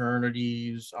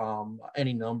 fraternities,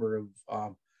 any number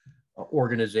of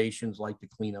organizations like to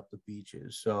clean up the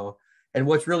beaches. So, and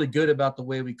what's really good about the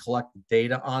way we collect the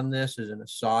data on this, as an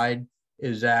aside,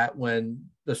 is that when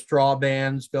the straw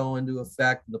bans go into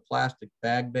effect and the plastic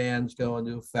bag bans go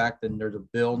into effect, and there's a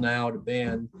bill now to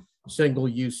ban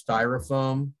single-use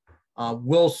styrofoam,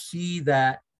 we'll see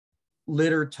that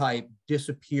litter type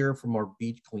disappear from our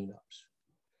beach cleanups.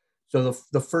 So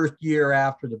the first year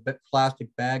after the plastic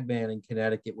bag ban in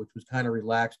Connecticut, which was kind of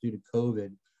relaxed due to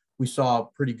COVID, we saw a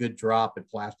pretty good drop in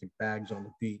plastic bags on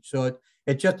the beach. So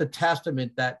it's just a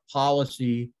testament that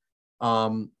policy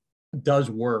does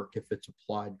work if it's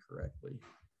applied correctly.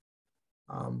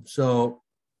 So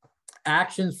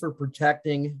actions for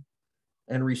protecting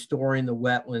and restoring the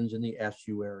wetlands in the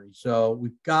estuary. So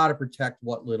we've got to protect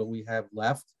what little we have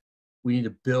left. We need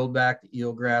to build back the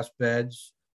eelgrass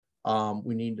beds.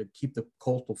 We need to keep the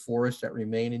coastal forests that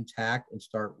remain intact and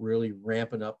start really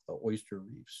ramping up the oyster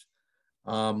reefs.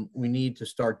 We need to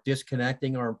start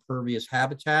disconnecting our impervious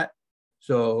habitat.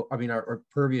 So, I mean, our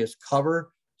impervious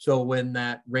cover. So when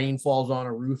that rain falls on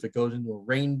a roof, it goes into a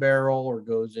rain barrel or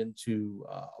goes into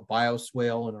a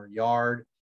bioswale in our yard.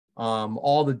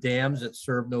 All the dams that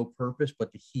serve no purpose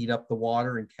but to heat up the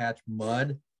water and catch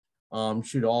mud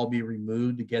should all be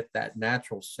removed to get that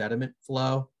natural sediment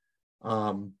flow.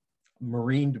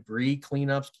 Marine debris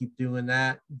cleanups, keep doing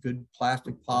that. Good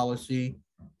plastic policy.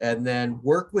 And then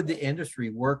work with the industry,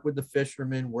 work with the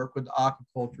fishermen, work with the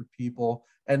aquaculture people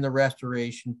and the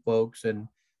restoration folks, and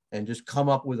just come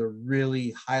up with a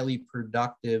really highly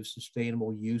productive,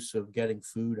 sustainable use of getting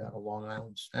food out of Long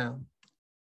Island Sound.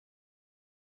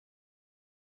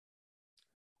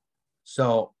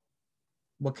 So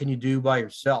what can you do by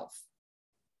yourself?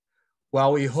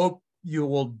 Well, we hope you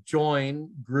will join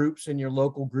groups in your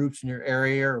local groups in your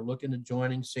area, or look into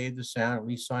joining Save the Sound, at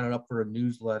least sign up for a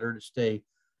newsletter to stay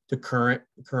to current,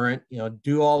 you know,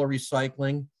 do all the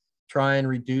recycling, try and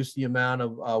reduce the amount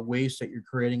of waste that you're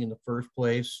creating in the first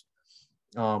place.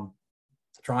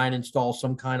 Try and install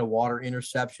some kind of water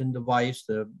interception device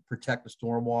to protect the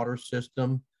stormwater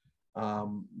system.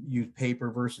 Use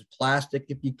paper versus plastic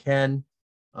if you can.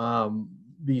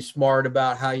 Be smart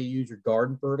about how you use your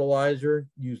garden fertilizer.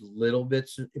 Use little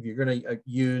bits. If you're going to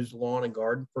use lawn and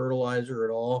garden fertilizer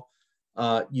at all,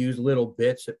 use little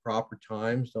bits at proper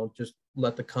times. Don't just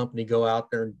let the company go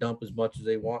out there and dump as much as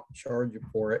they want and charge you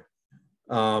for it.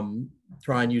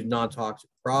 Try and use non-toxic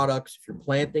products. If you're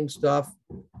planting stuff,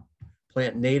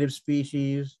 plant native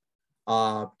species.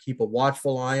 Keep a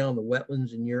watchful eye on the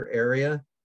wetlands in your area,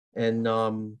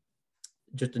 and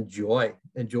just enjoy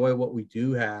what we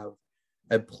do have.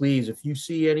 And please, if you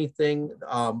see anything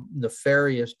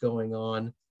nefarious going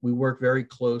on, we work very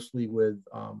closely with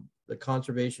the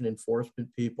conservation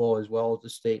enforcement people as well as the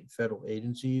state and federal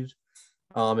agencies.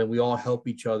 And we all help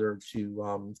each other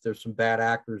to, if there's some bad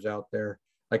actors out there.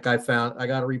 Like I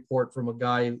got a report from a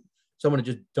guy, someone had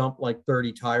just dumped like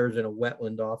 30 tires in a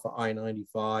wetland off of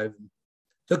I-95.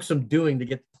 Took some doing to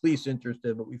get the police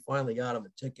interested, but we finally got him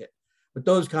a ticket. But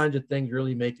those kinds of things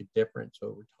really make a difference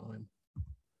over time.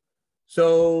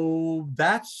 So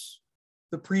that's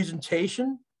the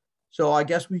presentation. So I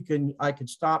guess I could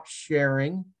stop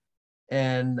sharing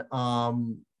and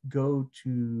go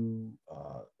to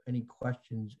any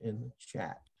questions in the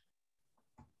chat.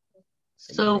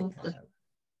 So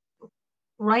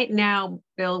right now,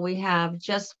 Bill, we have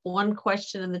just one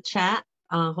question in the chat.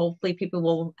 Hopefully people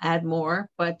will add more,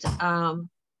 but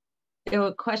there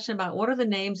was a question about what are the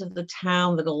names of the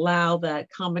town that allow that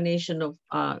combination of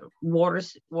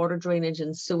water drainage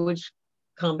and sewage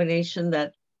combination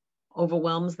that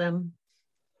overwhelms them?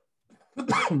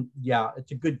 Yeah,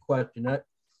 it's a good question.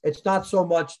 It's not so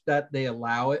much that they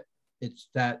allow it, it's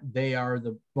that they are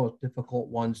the most difficult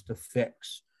ones to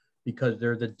fix because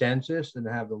they're the densest and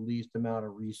have the least amount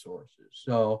of resources.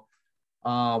 So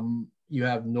you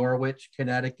have Norwich,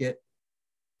 Connecticut,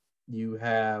 you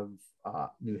have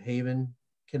New Haven,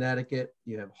 Connecticut,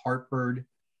 you have Hartford,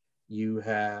 you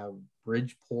have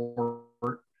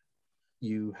Bridgeport,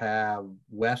 you have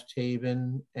West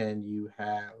Haven, and you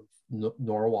have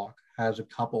Norwalk has a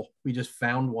couple. We just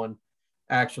found one.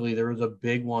 Actually, there was a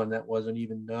big one that wasn't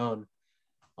even known.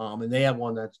 And they have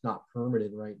one that's not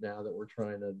permitted right now that we're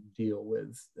trying to deal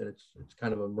with. And it's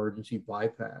kind of emergency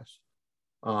bypass.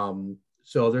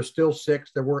 So there's still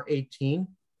 6. There were 18.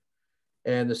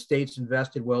 And the state's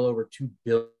invested well over $2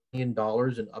 billion in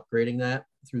upgrading that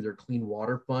through their Clean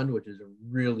Water Fund, which is a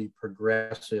really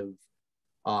progressive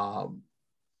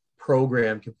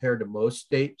program compared to most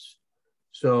states.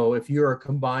 So if you're a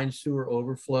combined sewer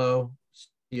overflow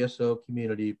CSO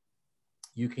community,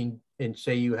 you can, and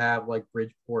say you have like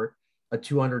Bridgeport, a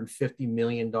 $250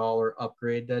 million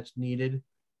upgrade that's needed,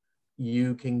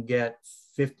 you can get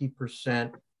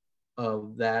 50%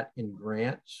 of that in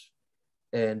grants.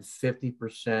 And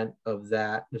 50% of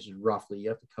that, this is roughly, you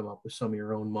have to come up with some of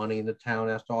your own money, and the town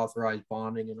has to authorize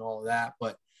bonding and all of that,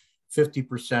 but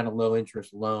 50% a low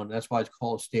interest loan. That's why it's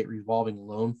called a state revolving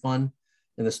loan fund.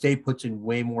 And the state puts in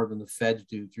way more than the feds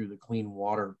do through the Clean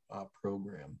Water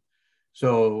program.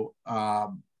 So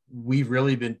we've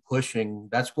really been pushing.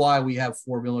 That's why we have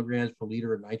 4 milligrams per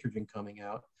liter of nitrogen coming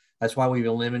out. That's why we've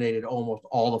eliminated almost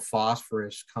all the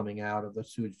phosphorus coming out of the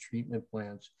sewage treatment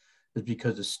plants. is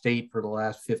because the state for the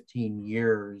last 15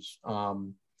 years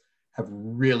have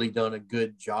really done a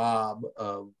good job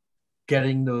of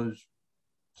getting those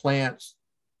plants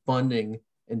funding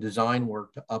and design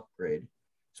work to upgrade.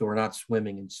 So we're not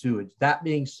swimming in sewage. That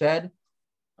being said,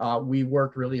 we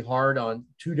worked really hard on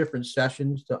 2 different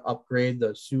sessions to upgrade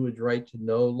the sewage right to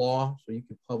know law, so you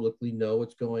can publicly know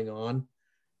what's going on.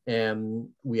 And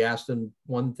we asked them,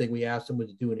 one thing we asked them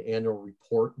was to do an annual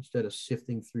report instead of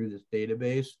sifting through this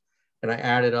database. And I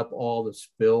added up all the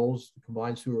spills, the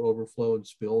combined sewer overflow and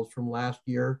spills from last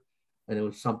year. And it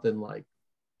was something like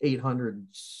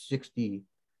 860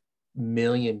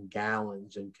 million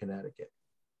gallons in Connecticut.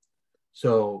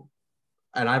 So,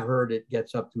 and I've heard it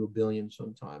gets up to 1 billion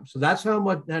sometimes. So that's how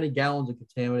many gallons of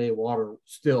contaminated water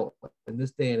still in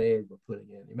this day and age we're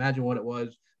putting in. Imagine what it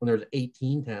was when there was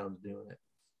 18 towns doing it.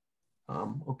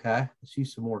 Okay, I see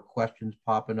some more questions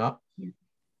popping up.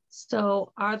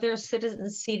 So are there citizen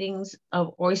seedings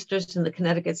of oysters in the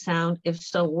Connecticut Sound? If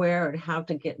so, where and how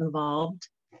to get involved?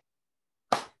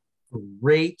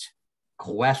 Great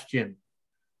question.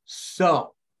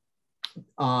 So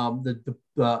the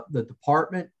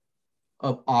Department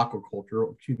of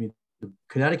Aquaculture, excuse me, the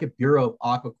Connecticut Bureau of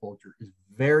Aquaculture is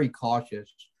very cautious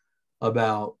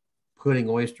about putting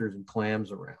oysters and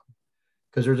clams around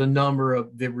because there's a number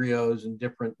of vibrios and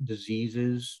different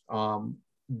diseases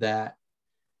that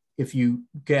if you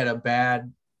get a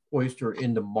bad oyster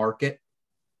in the market,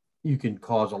 you can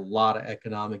cause a lot of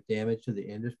economic damage to the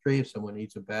industry if someone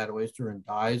eats a bad oyster and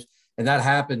dies. And that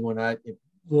happened when a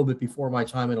little bit before my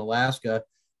time in Alaska,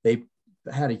 they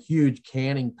had a huge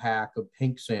canning pack of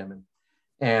pink salmon.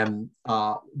 And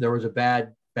there was a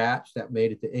bad batch that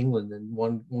made it to England. And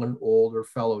one older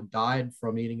fellow died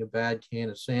from eating a bad can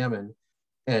of salmon.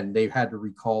 And they had to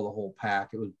recall the whole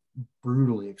pack. It was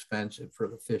brutally expensive for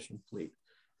the fishing fleet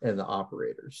and the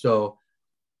operators. So,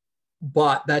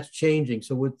 but that's changing.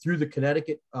 So through the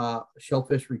Connecticut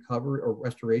Shellfish Recovery or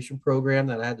Restoration Program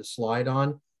that I had to slide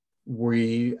on,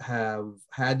 we have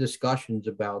had discussions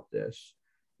about this.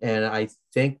 And I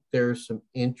think there's some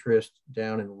interest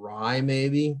down in Rye,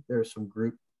 maybe. There's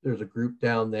a group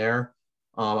down there.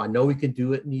 I know we can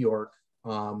do it in New York.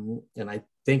 And I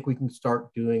think we can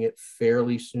start doing it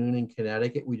fairly soon in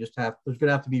Connecticut. There's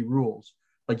gonna have to be rules.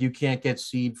 Like you can't get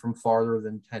seed from farther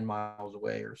than 10 miles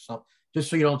away or something, just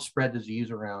so you don't spread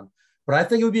disease around. But I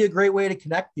think it would be a great way to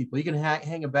connect people. You can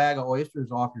hang a bag of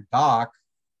oysters off your dock.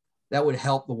 That would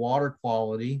help the water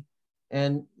quality.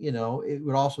 And, you know, it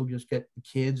would also just get the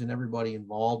kids and everybody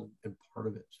involved and part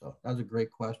of it. So that's a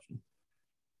great question.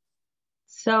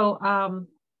 So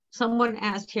someone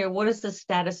asked here, what is the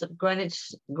status of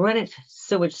Greenwich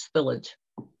sewage spillage?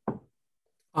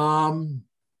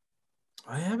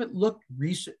 I haven't looked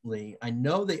recently. I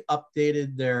know they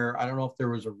updated I don't know if there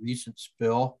was a recent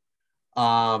spill.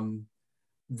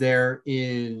 There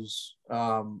is,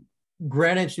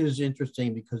 Greenwich is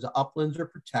interesting because the uplands are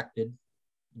protected.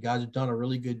 You guys have done a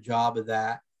really good job of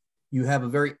that. You have a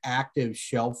very active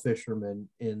shell fisherman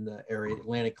in the area,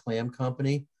 Atlantic Clam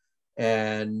Company,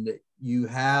 and you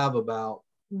have about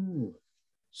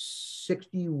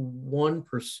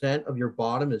 61% of your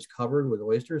bottom is covered with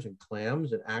oysters and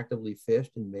clams and actively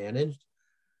fished and managed.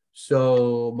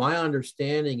 So my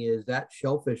understanding is that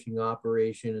shell fishing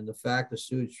operation and the fact the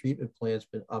sewage treatment plant's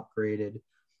been upgraded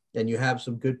and you have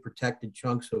some good protected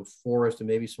chunks of forest and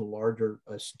maybe some larger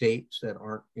estates that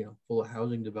aren't, you know, full of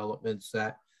housing developments,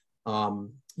 that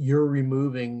you're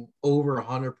removing over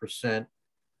 100%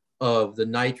 of the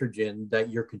nitrogen that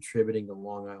you're contributing to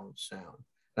Long Island Sound.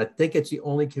 I think it's the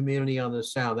only community on the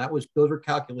Sound. Those were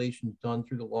calculations done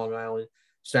through the Long Island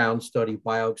Sound Study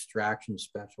bioextraction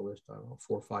specialist, I don't know,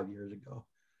 4 or 5 years ago.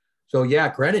 So yeah,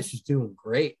 Greenwich is doing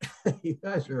great. You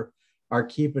guys are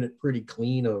keeping it pretty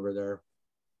clean over there.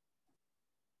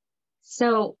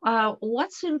 So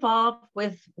what's involved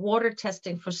with water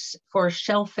testing for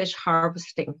shellfish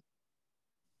harvesting?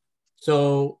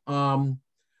 So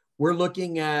we're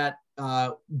looking at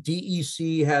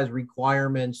DEC has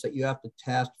requirements that you have to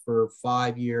test for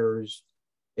 5 years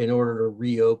in order to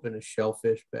reopen a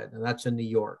shellfish bed, and that's in New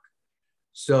York.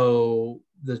 So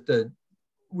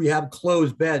we have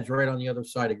closed beds right on the other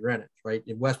side of Greenwich, right?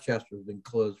 In Westchester has been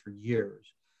closed for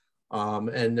years.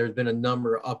 And there's been a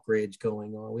number of upgrades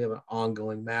going on. We have an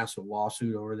ongoing massive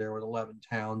lawsuit over there with 11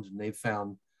 towns, and they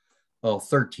found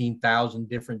 13,000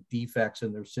 different defects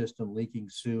in their system, leaking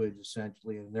sewage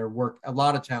essentially. And a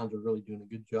lot of towns are really doing a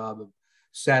good job of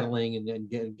settling and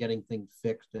getting things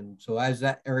fixed. And so as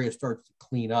that area starts to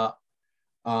clean up,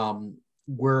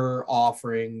 we're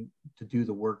offering to do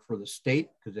the work for the state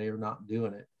because they are not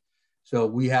doing it. So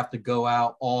we have to go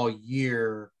out all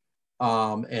year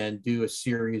and do a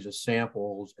series of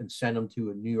samples and send them to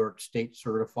a New York State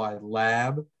certified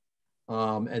lab.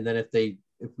 And then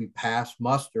if we pass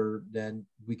muster, then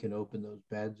we can open those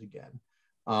beds again.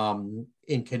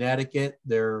 In Connecticut,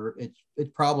 it's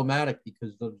problematic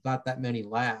because there's not that many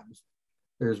labs.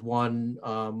 There's one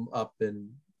up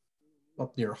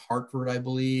near Hartford, I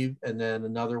believe, and then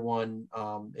another one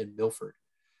in Milford.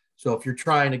 So if you're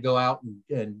trying to go out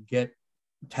and get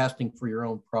testing for your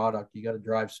own product, you got to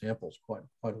drive samples quite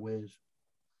a ways.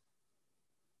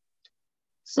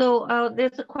 So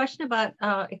there's a question about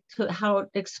how to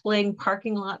explain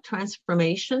parking lot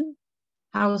transformation.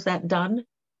 How is that done?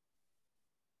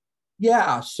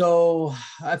 Yeah, so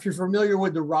if you're familiar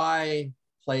with the Rye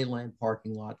Playland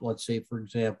parking lot, let's say, for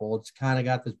example, it's kind of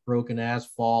got this broken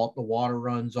asphalt, the water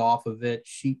runs off of it,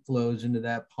 sheet flows into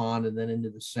that pond and then into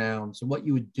the sound. So what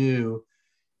you would do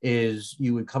is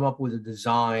you would come up with a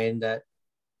design that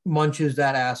munches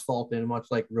that asphalt in, much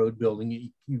like road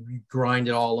building. You grind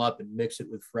it all up and mix it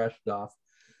with fresh stuff.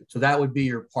 So that would be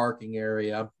your parking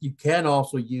area. You can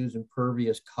also use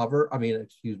impervious cover.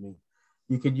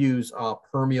 You could use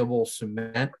permeable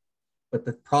cement, but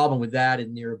the problem with that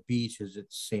in near a beach is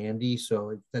it's sandy.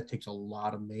 So that takes a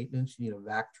lot of maintenance. You need a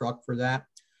vac truck for that.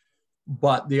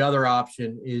 But the other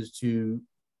option is to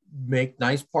make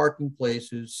nice parking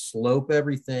places, slope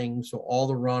everything so all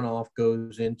the runoff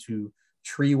goes into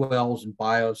tree wells and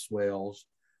bioswales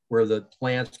where the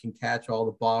plants can catch all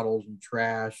the bottles and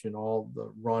trash and all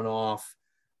the runoff,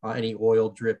 any oil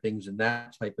drippings and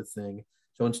that type of thing.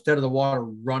 So instead of the water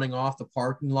running off the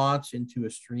parking lots into a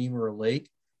stream or a lake,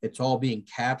 it's all being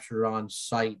captured on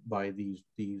site by these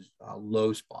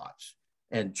low spots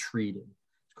and treated.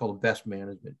 It's called a best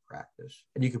management practice.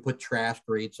 And you can put trash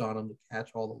grates on them to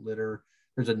catch all the litter.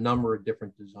 There's a number of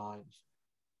different designs.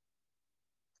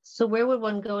 So where would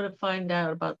one go to find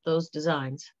out about those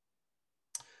designs?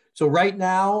 So right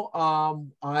now,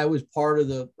 I was part of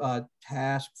the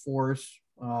task force,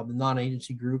 the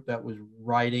non-agency group that was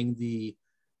rewriting the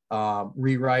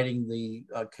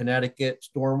Connecticut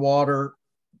stormwater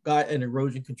and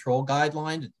erosion control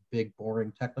guidelines. It's a big,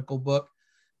 boring technical book,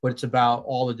 but it's about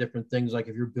all the different things. Like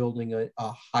if you're building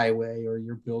a highway or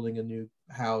you're building a new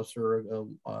house or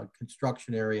a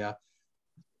construction area,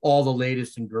 all the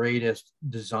latest and greatest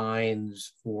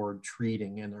designs for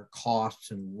treating and their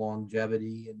costs and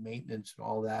longevity and maintenance and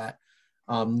all that.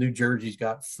 New Jersey's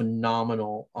got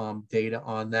phenomenal data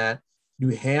on that. New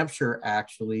Hampshire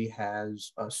actually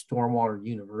has a stormwater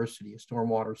university, a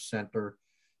stormwater center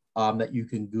that you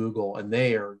can Google, and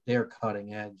they're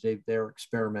cutting edge. They're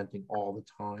experimenting all the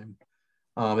time.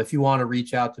 If you want to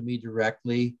reach out to me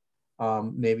directly,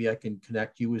 maybe I can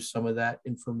connect you with some of that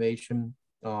information.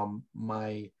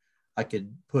 I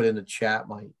could put in the chat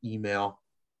my email,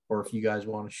 or if you guys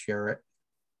want to share it,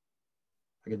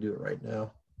 I can do it right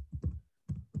now.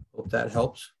 Hope that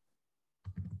helps.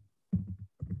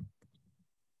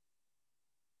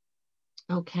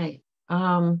 Okay.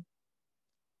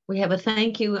 We have a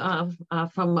thank you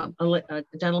from a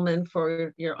gentleman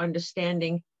for your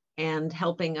understanding and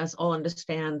helping us all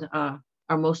understand our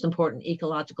most important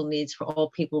ecological needs for all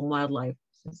people and wildlife.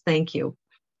 So thank you.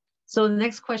 So the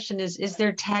next question is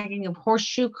there tagging of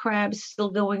horseshoe crabs still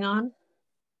going on?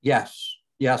 Yes.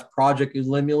 Project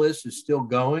Limulus is still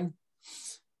going.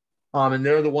 And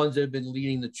they're the ones that have been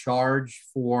leading the charge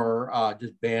for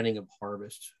just banning of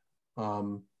harvest.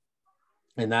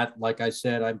 And that, like I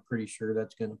said, I'm pretty sure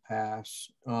that's going to pass.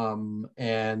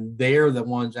 And they're the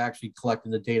ones actually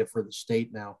collecting the data for the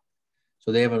state now.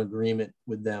 So they have an agreement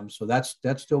with them. So that's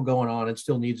still going on. It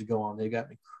still needs to go on. They've got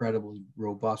an incredibly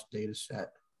robust data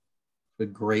set. The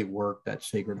great work that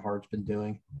Sacred Heart's been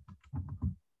doing.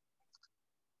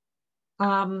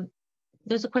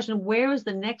 There's a question, where is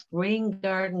the next rain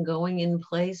garden going in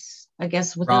place? I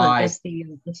guess within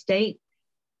the state?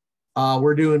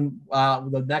 We're doing,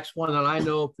 the next one that I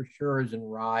know for sure is in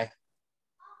Rye.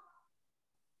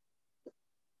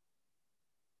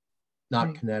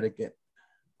 Not Connecticut.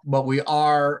 But we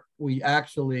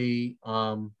actually,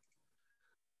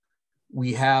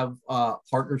 we have a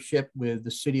partnership with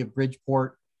the city of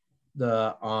Bridgeport,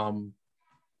 the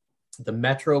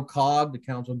Metro COG, the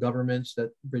council of governments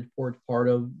that Bridgeport's part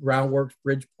of, Groundworks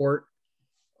Bridgeport,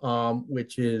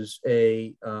 which is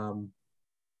a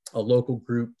local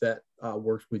group that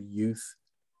works with youth.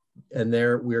 And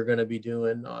there we're going to be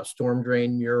doing storm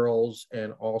drain murals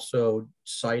and also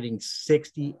siting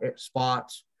 60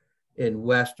 spots in the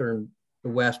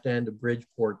west end of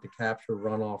Bridgeport to capture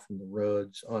runoff from the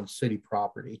roads on city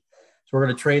property. So we're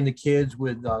going to train the kids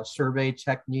with survey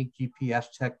technique, GPS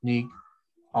technique,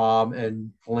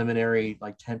 and preliminary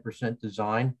like 10%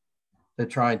 design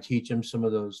to try and teach them some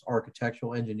of those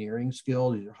architectural engineering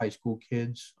skills. These are high school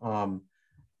kids. And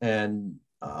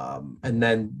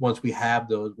then once we have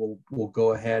those, we'll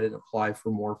go ahead and apply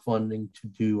for more funding to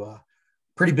do a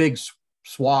pretty big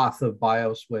swath of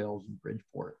bioswales in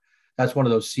Bridgeport. That's one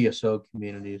of those CSO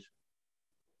communities.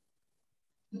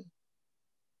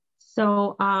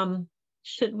 So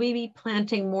should we be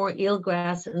planting more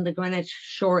eelgrass in the Greenwich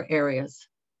shore areas?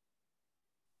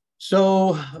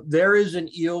 So there is an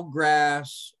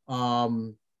eelgrass,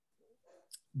 how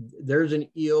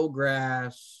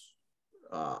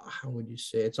would you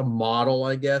say? It's a model,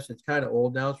 I guess. It's kind of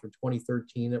old now. It's from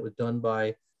 2013. It was done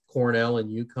by Cornell and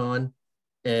UConn.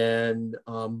 And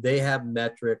they have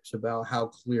metrics about how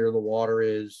clear the water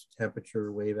is,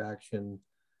 temperature, wave action,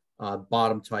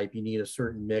 bottom type. You need a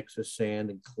certain mix of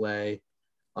sand and clay.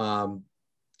 So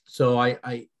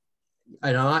I'm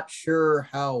not sure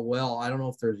how well. I don't know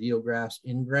if there's eelgrass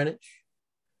in Greenwich.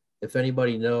 If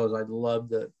anybody knows, I'd love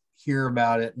to hear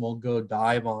about it, and we'll go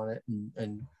dive on it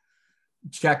and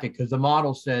check it, because the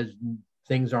model says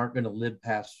things aren't going to live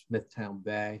past Smithtown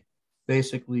Bay.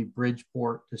 Basically,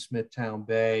 Bridgeport to Smithtown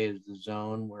Bay is the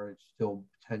zone where it's still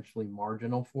potentially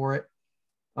marginal for it.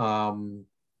 And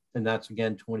that's,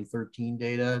 again, 2013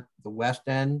 data. The west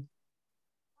end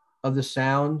of the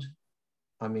sound,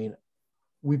 I mean,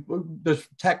 the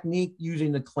technique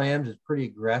using the clams is pretty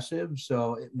aggressive,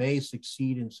 so it may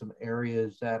succeed in some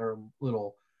areas that are a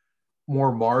little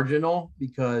more marginal,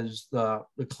 because the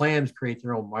clams create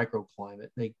their own microclimate.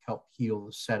 They help heal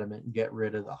the sediment and get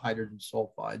rid of the hydrogen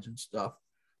sulfides and stuff,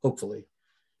 hopefully.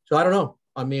 So I don't know.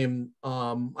 I mean,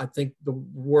 I think the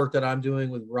work that I'm doing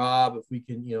with Rob, if we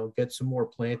can, get some more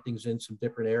plantings in some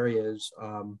different areas,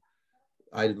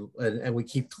 and we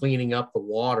keep cleaning up the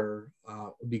water,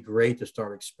 it would be great to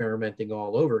start experimenting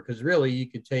all over, because really you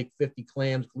could take 50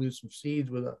 clams, glue some seeds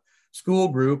with a school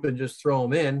group and just throw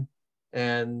them in.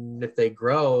 And if they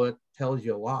grow, it tells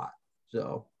you a lot.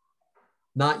 So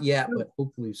not yet, but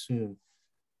hopefully soon.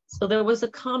 So there was a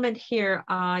comment here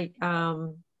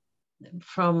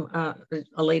from a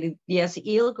lady. Yes,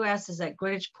 eelgrass is at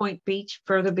Greenwich Point Beach,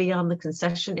 further beyond the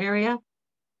concession area.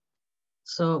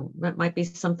 So that might be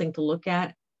something to look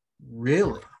at.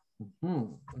 Really?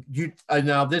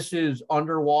 Now this is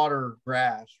underwater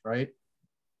grass, right?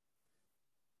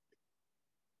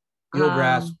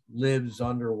 Eelgrass lives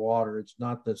underwater. It's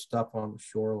not the stuff on the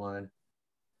shoreline.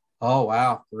 Oh,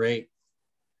 wow. Great.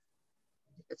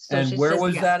 So and where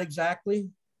was that exactly?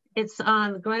 It's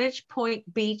on Greenwich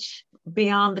Point Beach,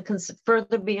 beyond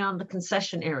further beyond the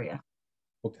concession area.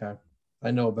 Okay.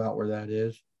 I know about where that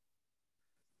is.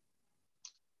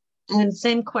 And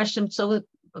same question. So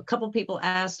a couple people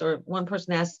asked, or one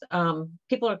person asked,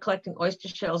 people are collecting oyster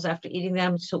shells after eating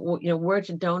them. So, where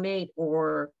to donate,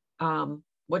 or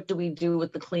what do we do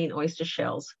with the clean oyster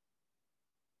shells?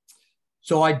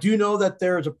 So I do know that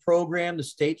there is a program the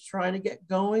state's trying to get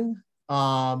going.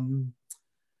 And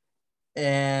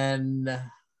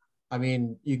I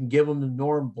mean, you can give them to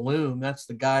Norm Bloom. That's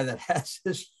the guy that has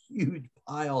this huge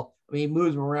pile. I mean, he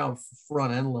moves them around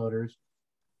front end loaders.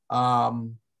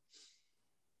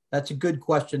 That's a good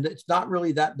question. It's not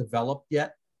really that developed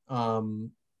yet,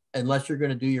 unless you're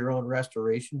going to do your own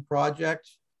restoration project.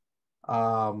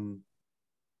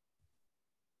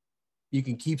 You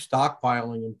can keep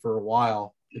stockpiling them for a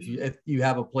while if you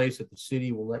have a place that the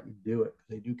city will let you do it, because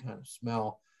they do kind of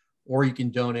smell. Or you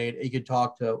can donate. You could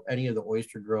talk to any of the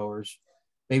oyster growers.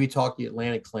 Maybe talk to the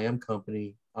Atlantic Clam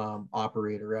Company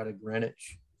operator out of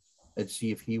Greenwich and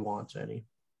see if he wants any.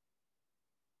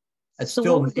 It's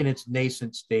still in its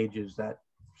nascent stages, that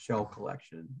shell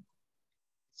collection.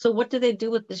 So what do they do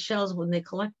with the shells when they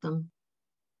collect them?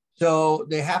 So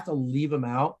they have to leave them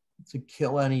out to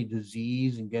kill any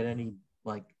disease and get any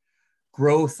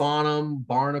growth on them,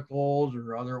 barnacles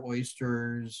or other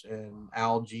oysters and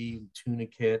algae,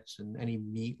 tunicates, and any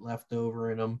meat left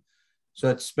over in them. So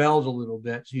it smells a little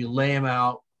bit. So you lay them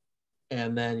out,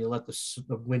 and then you let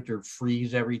the winter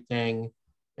freeze everything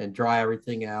and dry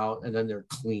everything out, and then they're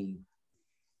clean.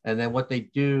 And then what they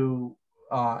do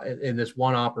in this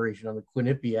one operation on the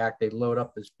Quinnipiac, they load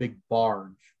up this big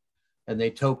barge, and they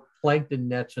tow plankton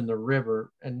nets in the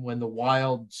river. And when the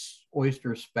wild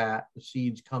oyster spat, the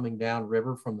seeds coming down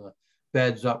river from the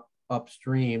beds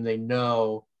upstream, they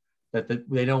know that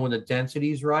they know when the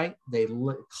density is right. They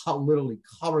literally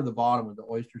cover the bottom of the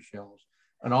oyster shells,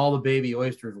 and all the baby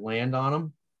oysters land on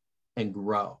them and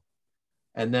grow.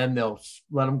 And then they'll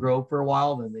let them grow for a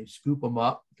while. Then they scoop them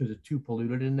up because it's too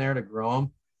polluted in there to grow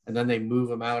them. And then they move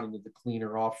them out into the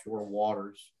cleaner offshore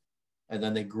waters. And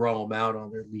then they grow them out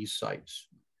on their lease sites.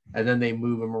 and then they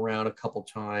move them around a couple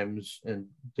times and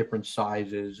different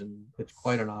sizes, and it's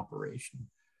quite an operation.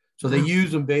 So they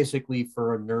use them basically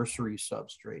for a nursery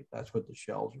substrate. That's what the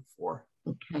shells are for.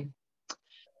 Okay.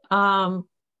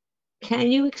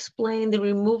 Can you explain the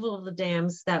removal of the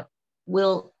dams that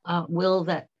will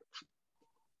that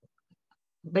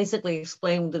basically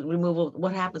explain the removal,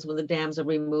 what happens when the dams are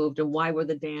removed, and why were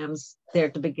the dams there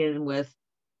to begin with,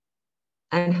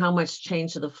 and how much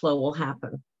change to the flow will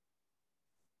happen?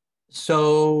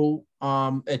 So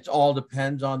it all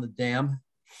depends on the dam.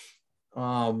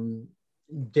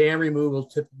 Dam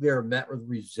removals typically are met with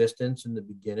resistance in the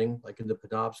beginning, like in the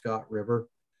Penobscot River.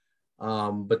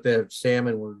 But the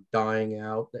salmon were dying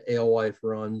out. The alewife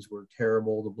runs were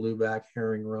terrible. The blueback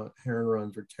heron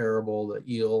runs were terrible. The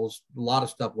eels, a lot of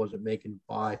stuff wasn't making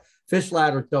by. Fish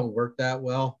ladders don't work that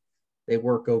well. They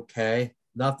work okay.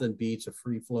 Nothing beats a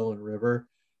free flowing river.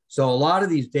 So a lot of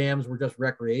these dams were just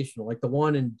recreational, like the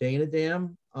one in Dana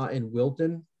Dam in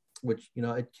Wilton, which, you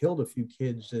know, it killed a few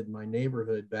kids in my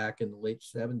neighborhood back in the late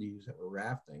 70s that were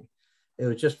rafting. It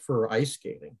was just for ice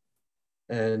skating.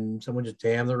 And someone just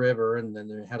dammed the river, and then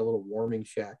they had a little warming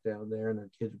shack down there, and their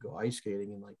kids would go ice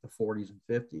skating in like the 40s and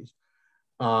 50s.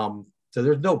 So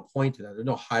there's no point to that. There's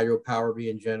no hydropower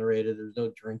being generated. There's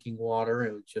no drinking water.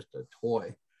 It was just a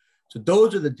toy. So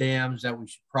those are the dams that we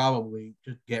should probably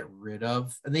just get rid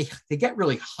of. And they get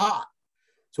really hot.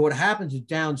 So what happens is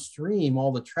downstream,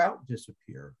 all the trout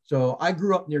disappear. So I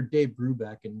grew up near Dave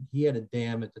Brubeck, and he had a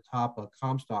dam at the top of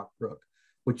Comstock Brook,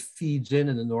 which feeds in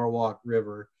the Norwalk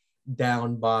River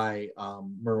down by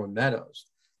Merwin Meadows.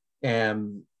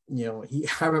 And, you know,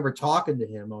 I remember talking to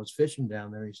him. I was fishing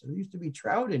down there. He said, there used to be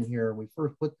trout in here when we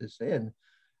first put this in.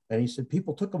 And he said,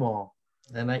 people took them all.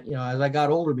 And I, you know, as I got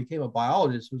older, became a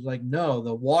biologist, it was like, no,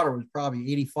 the water was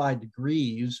probably 85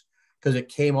 degrees because it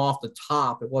came off the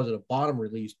top. It wasn't a bottom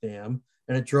release dam.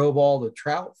 And it drove all the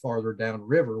trout farther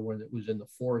downriver when it was in the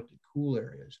forested cool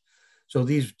areas. So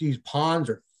these ponds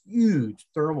are huge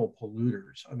thermal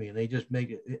polluters. I mean, they just make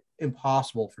it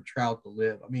impossible for trout to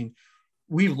live. I mean,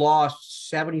 we've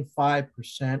lost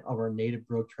 75% of our native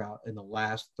brook trout in the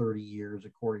last 30 years,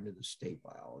 according to the state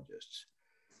biologists.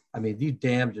 I mean, these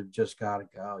dams have just got to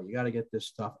go. You got to get this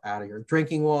stuff out of here.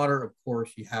 Drinking water, of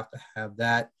course, you have to have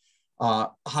that.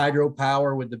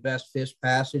 Hydropower with the best fish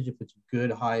passage, if it's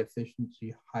good, high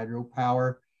efficiency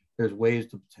hydropower, there's ways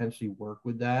to potentially work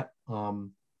with that.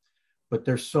 But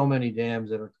there's so many dams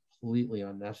that are completely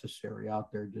unnecessary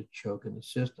out there, just choking the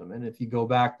system. And if you go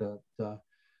back to the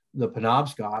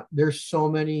Penobscot, there's so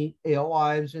many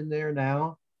alewives in there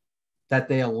now that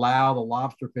they allow the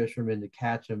lobster fishermen to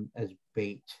catch them as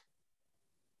bait.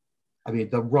 I mean,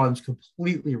 the run's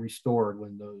completely restored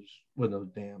when those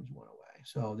dams went away.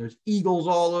 So there's eagles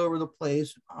all over the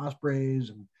place, ospreys,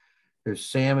 and there's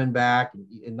salmon back,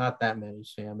 and not that many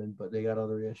salmon, but they got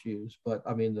other issues. But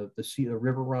I mean, the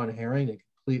river run herring, they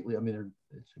completely, I mean,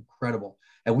 it's incredible.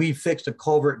 And we fixed a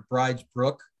culvert at Bride's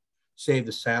Brook, Save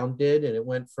the Sound did, and it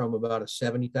went from about a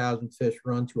 70,000 fish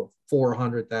run to a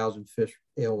 400,000 fish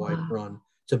alewife run.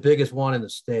 It's the biggest one in the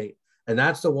state. And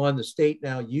that's the one the state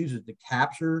now uses to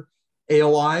capture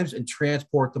alewives and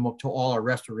transport them up to all our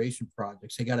restoration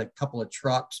projects. They got a couple of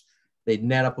trucks. They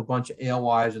net up a bunch of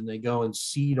alewives, and they go and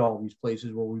seed all these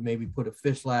places where we maybe put a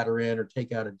fish ladder in or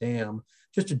take out a dam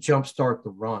just to jumpstart the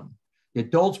run. The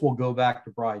adults will go back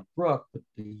to Bride Brook, but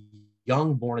the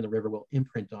young born in the river will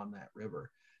imprint on that river.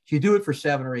 If you do it for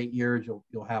 7 or 8 years,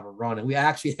 you'll have a run. And we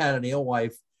actually had an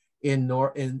alewife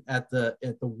at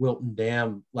the Wilton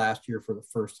Dam last year for the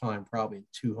first time, probably in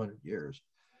 200 years.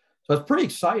 So it's pretty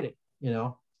exciting, you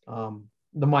know.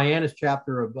 The Mianus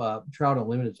chapter of Trout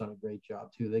Unlimited has done a great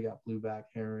job too. They got blueback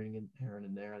heron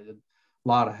in there. They did a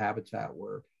lot of habitat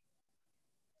work.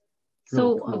 It's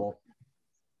really cool.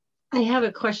 I have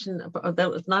a question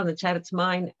that was not in the chat, it's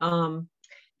mine.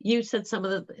 You said some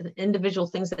of the individual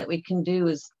things that we can do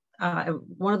is,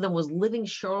 one of them was living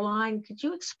shoreline. Could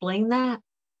you explain that?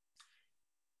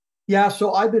 Yeah,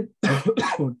 so I've been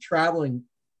traveling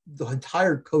the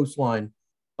entire coastline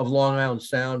of Long Island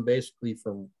Sound, basically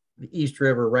from the East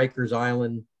River, Rikers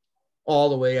Island, all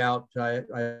the way out. I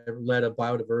led a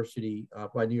biodiversity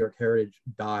by New York Heritage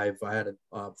dive. I had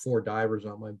 4 divers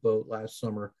on my boat last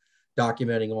summer,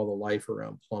 documenting all the life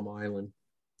around Plum Island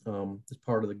as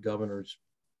part of the governor's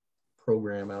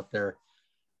program out there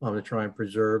to try and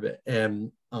preserve it.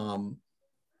 And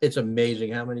it's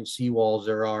amazing how many seawalls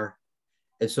there are.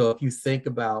 And so if you think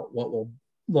about what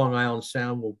Long Island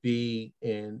Sound will be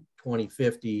in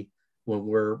 2050, when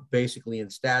we're basically in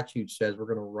statute says we're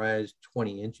going to rise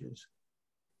 20 inches,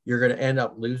 you're going to end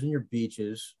up losing your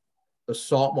beaches. the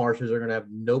salt marshes are going to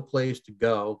have no place to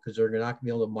go because they're not going to be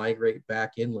able to migrate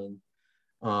back inland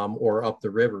or up the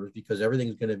rivers because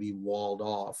everything's going to be walled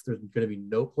off. There's going to be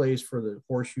no place for the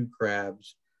horseshoe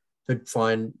crabs to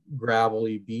find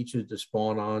gravelly beaches to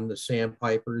spawn on. The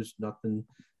sandpipers, nothing.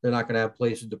 They're not going to have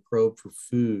places to probe for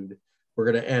food.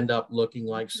 We're going to end up looking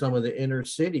like some of the inner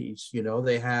cities. You know,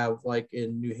 they have like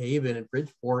in New Haven and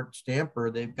Bridgeport,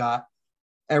 Stamford, they've got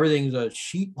everything's a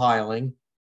sheet piling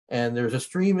and there's a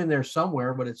stream in there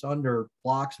somewhere, but it's under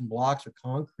blocks and blocks of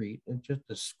concrete and just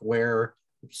a square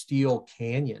steel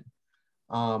canyon.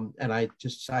 And I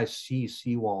see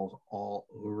seawalls all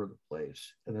over the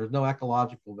place and there's no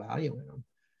ecological value in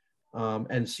them.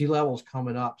 And sea level's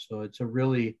coming up. So it's a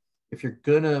really, if you're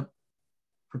gonna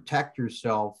protect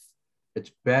yourself,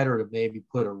 it's better to maybe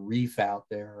put a reef out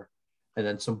there and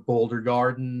then some boulder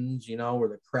gardens, you know, where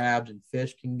the crabs and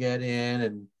fish can get in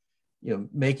and, you know,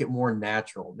 make it more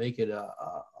natural, make it a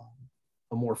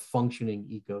more functioning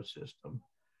ecosystem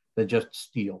than just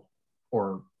steel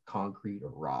or concrete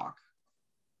or rock.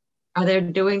 Are they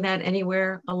doing that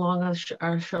anywhere along our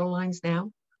shorelines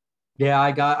now? Yeah,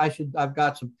 I've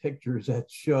got some pictures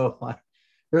that show like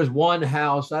there's one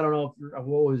house, I don't know if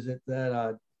what was it,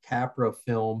 that Capra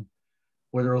film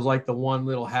where there was like the one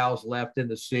little house left in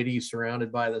the city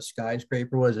surrounded by the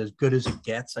skyscraper was As Good as It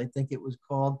Gets, I think it was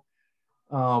called.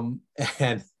 And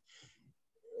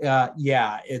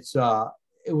yeah,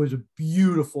 it was a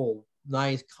beautiful,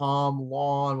 nice, calm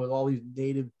lawn with all these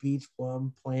native beach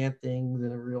plum plantings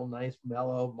and a real nice,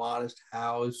 mellow, modest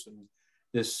house and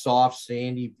this soft,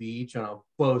 sandy beach. And on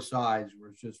both sides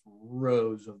were just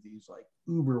rows of these like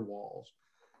uber walls.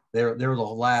 They're the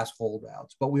last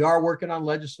holdouts. But we are working on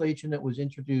legislation that was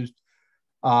introduced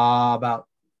about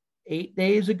 8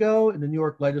 days ago in the New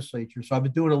York legislature. So I've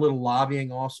been doing a little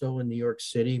lobbying also in New York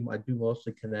City. I do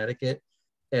mostly Connecticut.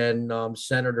 And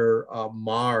Senator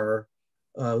Maher,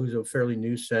 who's a fairly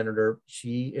new senator,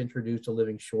 she introduced a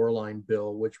living shoreline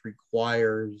bill, which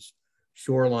requires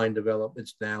shoreline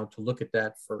developments now to look at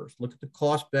that first. Look at the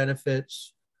cost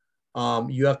benefits.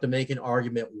 You have to make an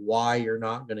argument why you're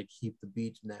not going to keep the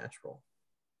beach natural.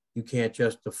 You can't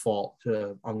just default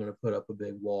to, I'm going to put up a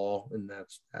big wall and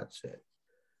that's it.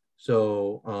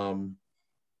 So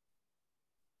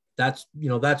that's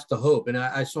the hope. And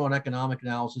I saw an economic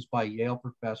analysis by a Yale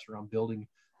professor on building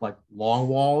like long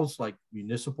walls, like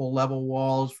municipal level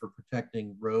walls for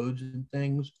protecting roads and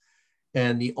things.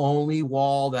 And the only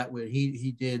wall that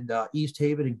he did East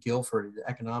Haven and Guilford, the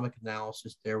economic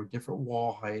analysis there with different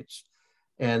wall heights.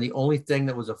 And the only thing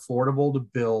that was affordable to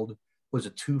build was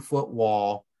a 2-foot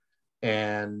wall.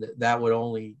 And that would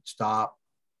only stop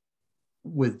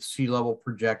with sea level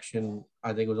projection.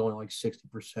 I think it was only like 60%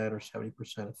 or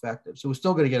 70% effective. So we're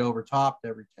still going to get overtopped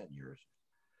every 10 years.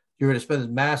 You're going to spend this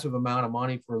massive amount of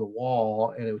money for the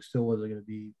wall and it still wasn't going to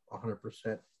be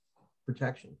 100%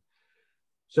 protection.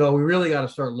 So we really got to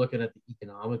start looking at the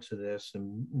economics of this.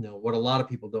 And what a lot of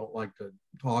people don't like to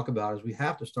talk about is we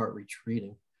have to start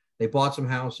retreating. They bought some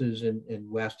houses in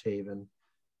West Haven.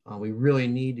 We really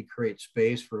need to create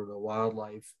space for the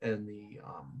wildlife and the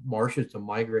marshes to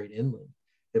migrate inland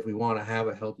if we want to have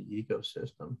a healthy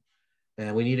ecosystem.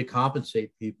 And we need to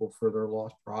compensate people for their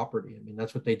lost property. I mean,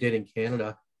 that's what they did in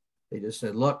Canada. They just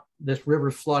said, look, this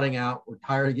river's flooding out. We're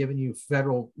tired of giving you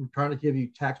we're trying to give you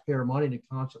taxpayer money to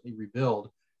constantly rebuild.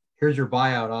 Here's your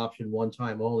buyout option one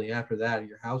time only. After that,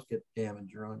 your house gets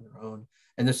damaged, you're on your own.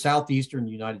 And the southeastern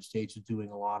United States is doing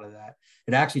a lot of that.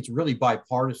 And actually, it's really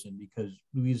bipartisan because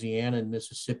Louisiana and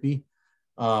Mississippi,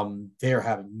 they're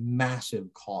having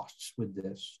massive costs with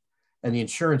this. And the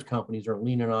insurance companies are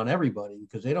leaning on everybody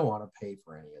because they don't want to pay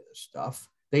for any of this stuff.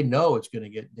 They know it's going to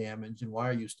get damaged, and why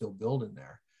are you still building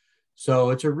there?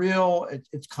 So it's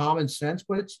it's common sense,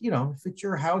 but it's, if it's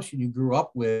your house and you grew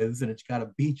up with, and it's got a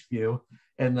beach view,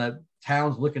 and the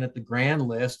town's looking at the grand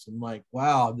list and like,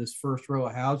 wow, this first row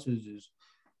of houses is,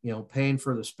 paying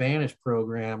for the Spanish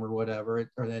program or whatever,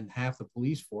 or then half the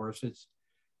police force.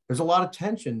 There's a lot of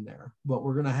tension there, but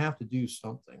we're going to have to do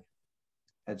something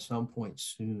at some point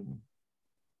soon.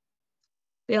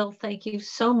 Bill, thank you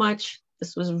so much.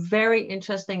 This was very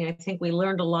interesting. I think we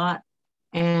learned a lot.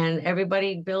 And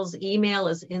everybody, Bill's email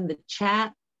is in the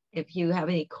chat. If you have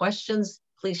any questions,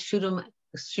 please shoot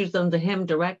them to him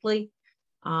directly.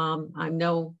 I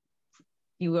know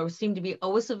you seem to be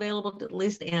always available to at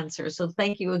least answer. So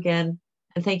thank you again.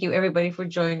 And thank you everybody for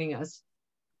joining us.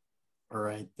 All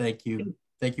right. Thank you.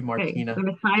 Thank you, Martina. Okay, I'm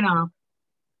going to sign off.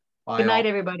 Bye. Good night,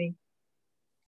 everybody.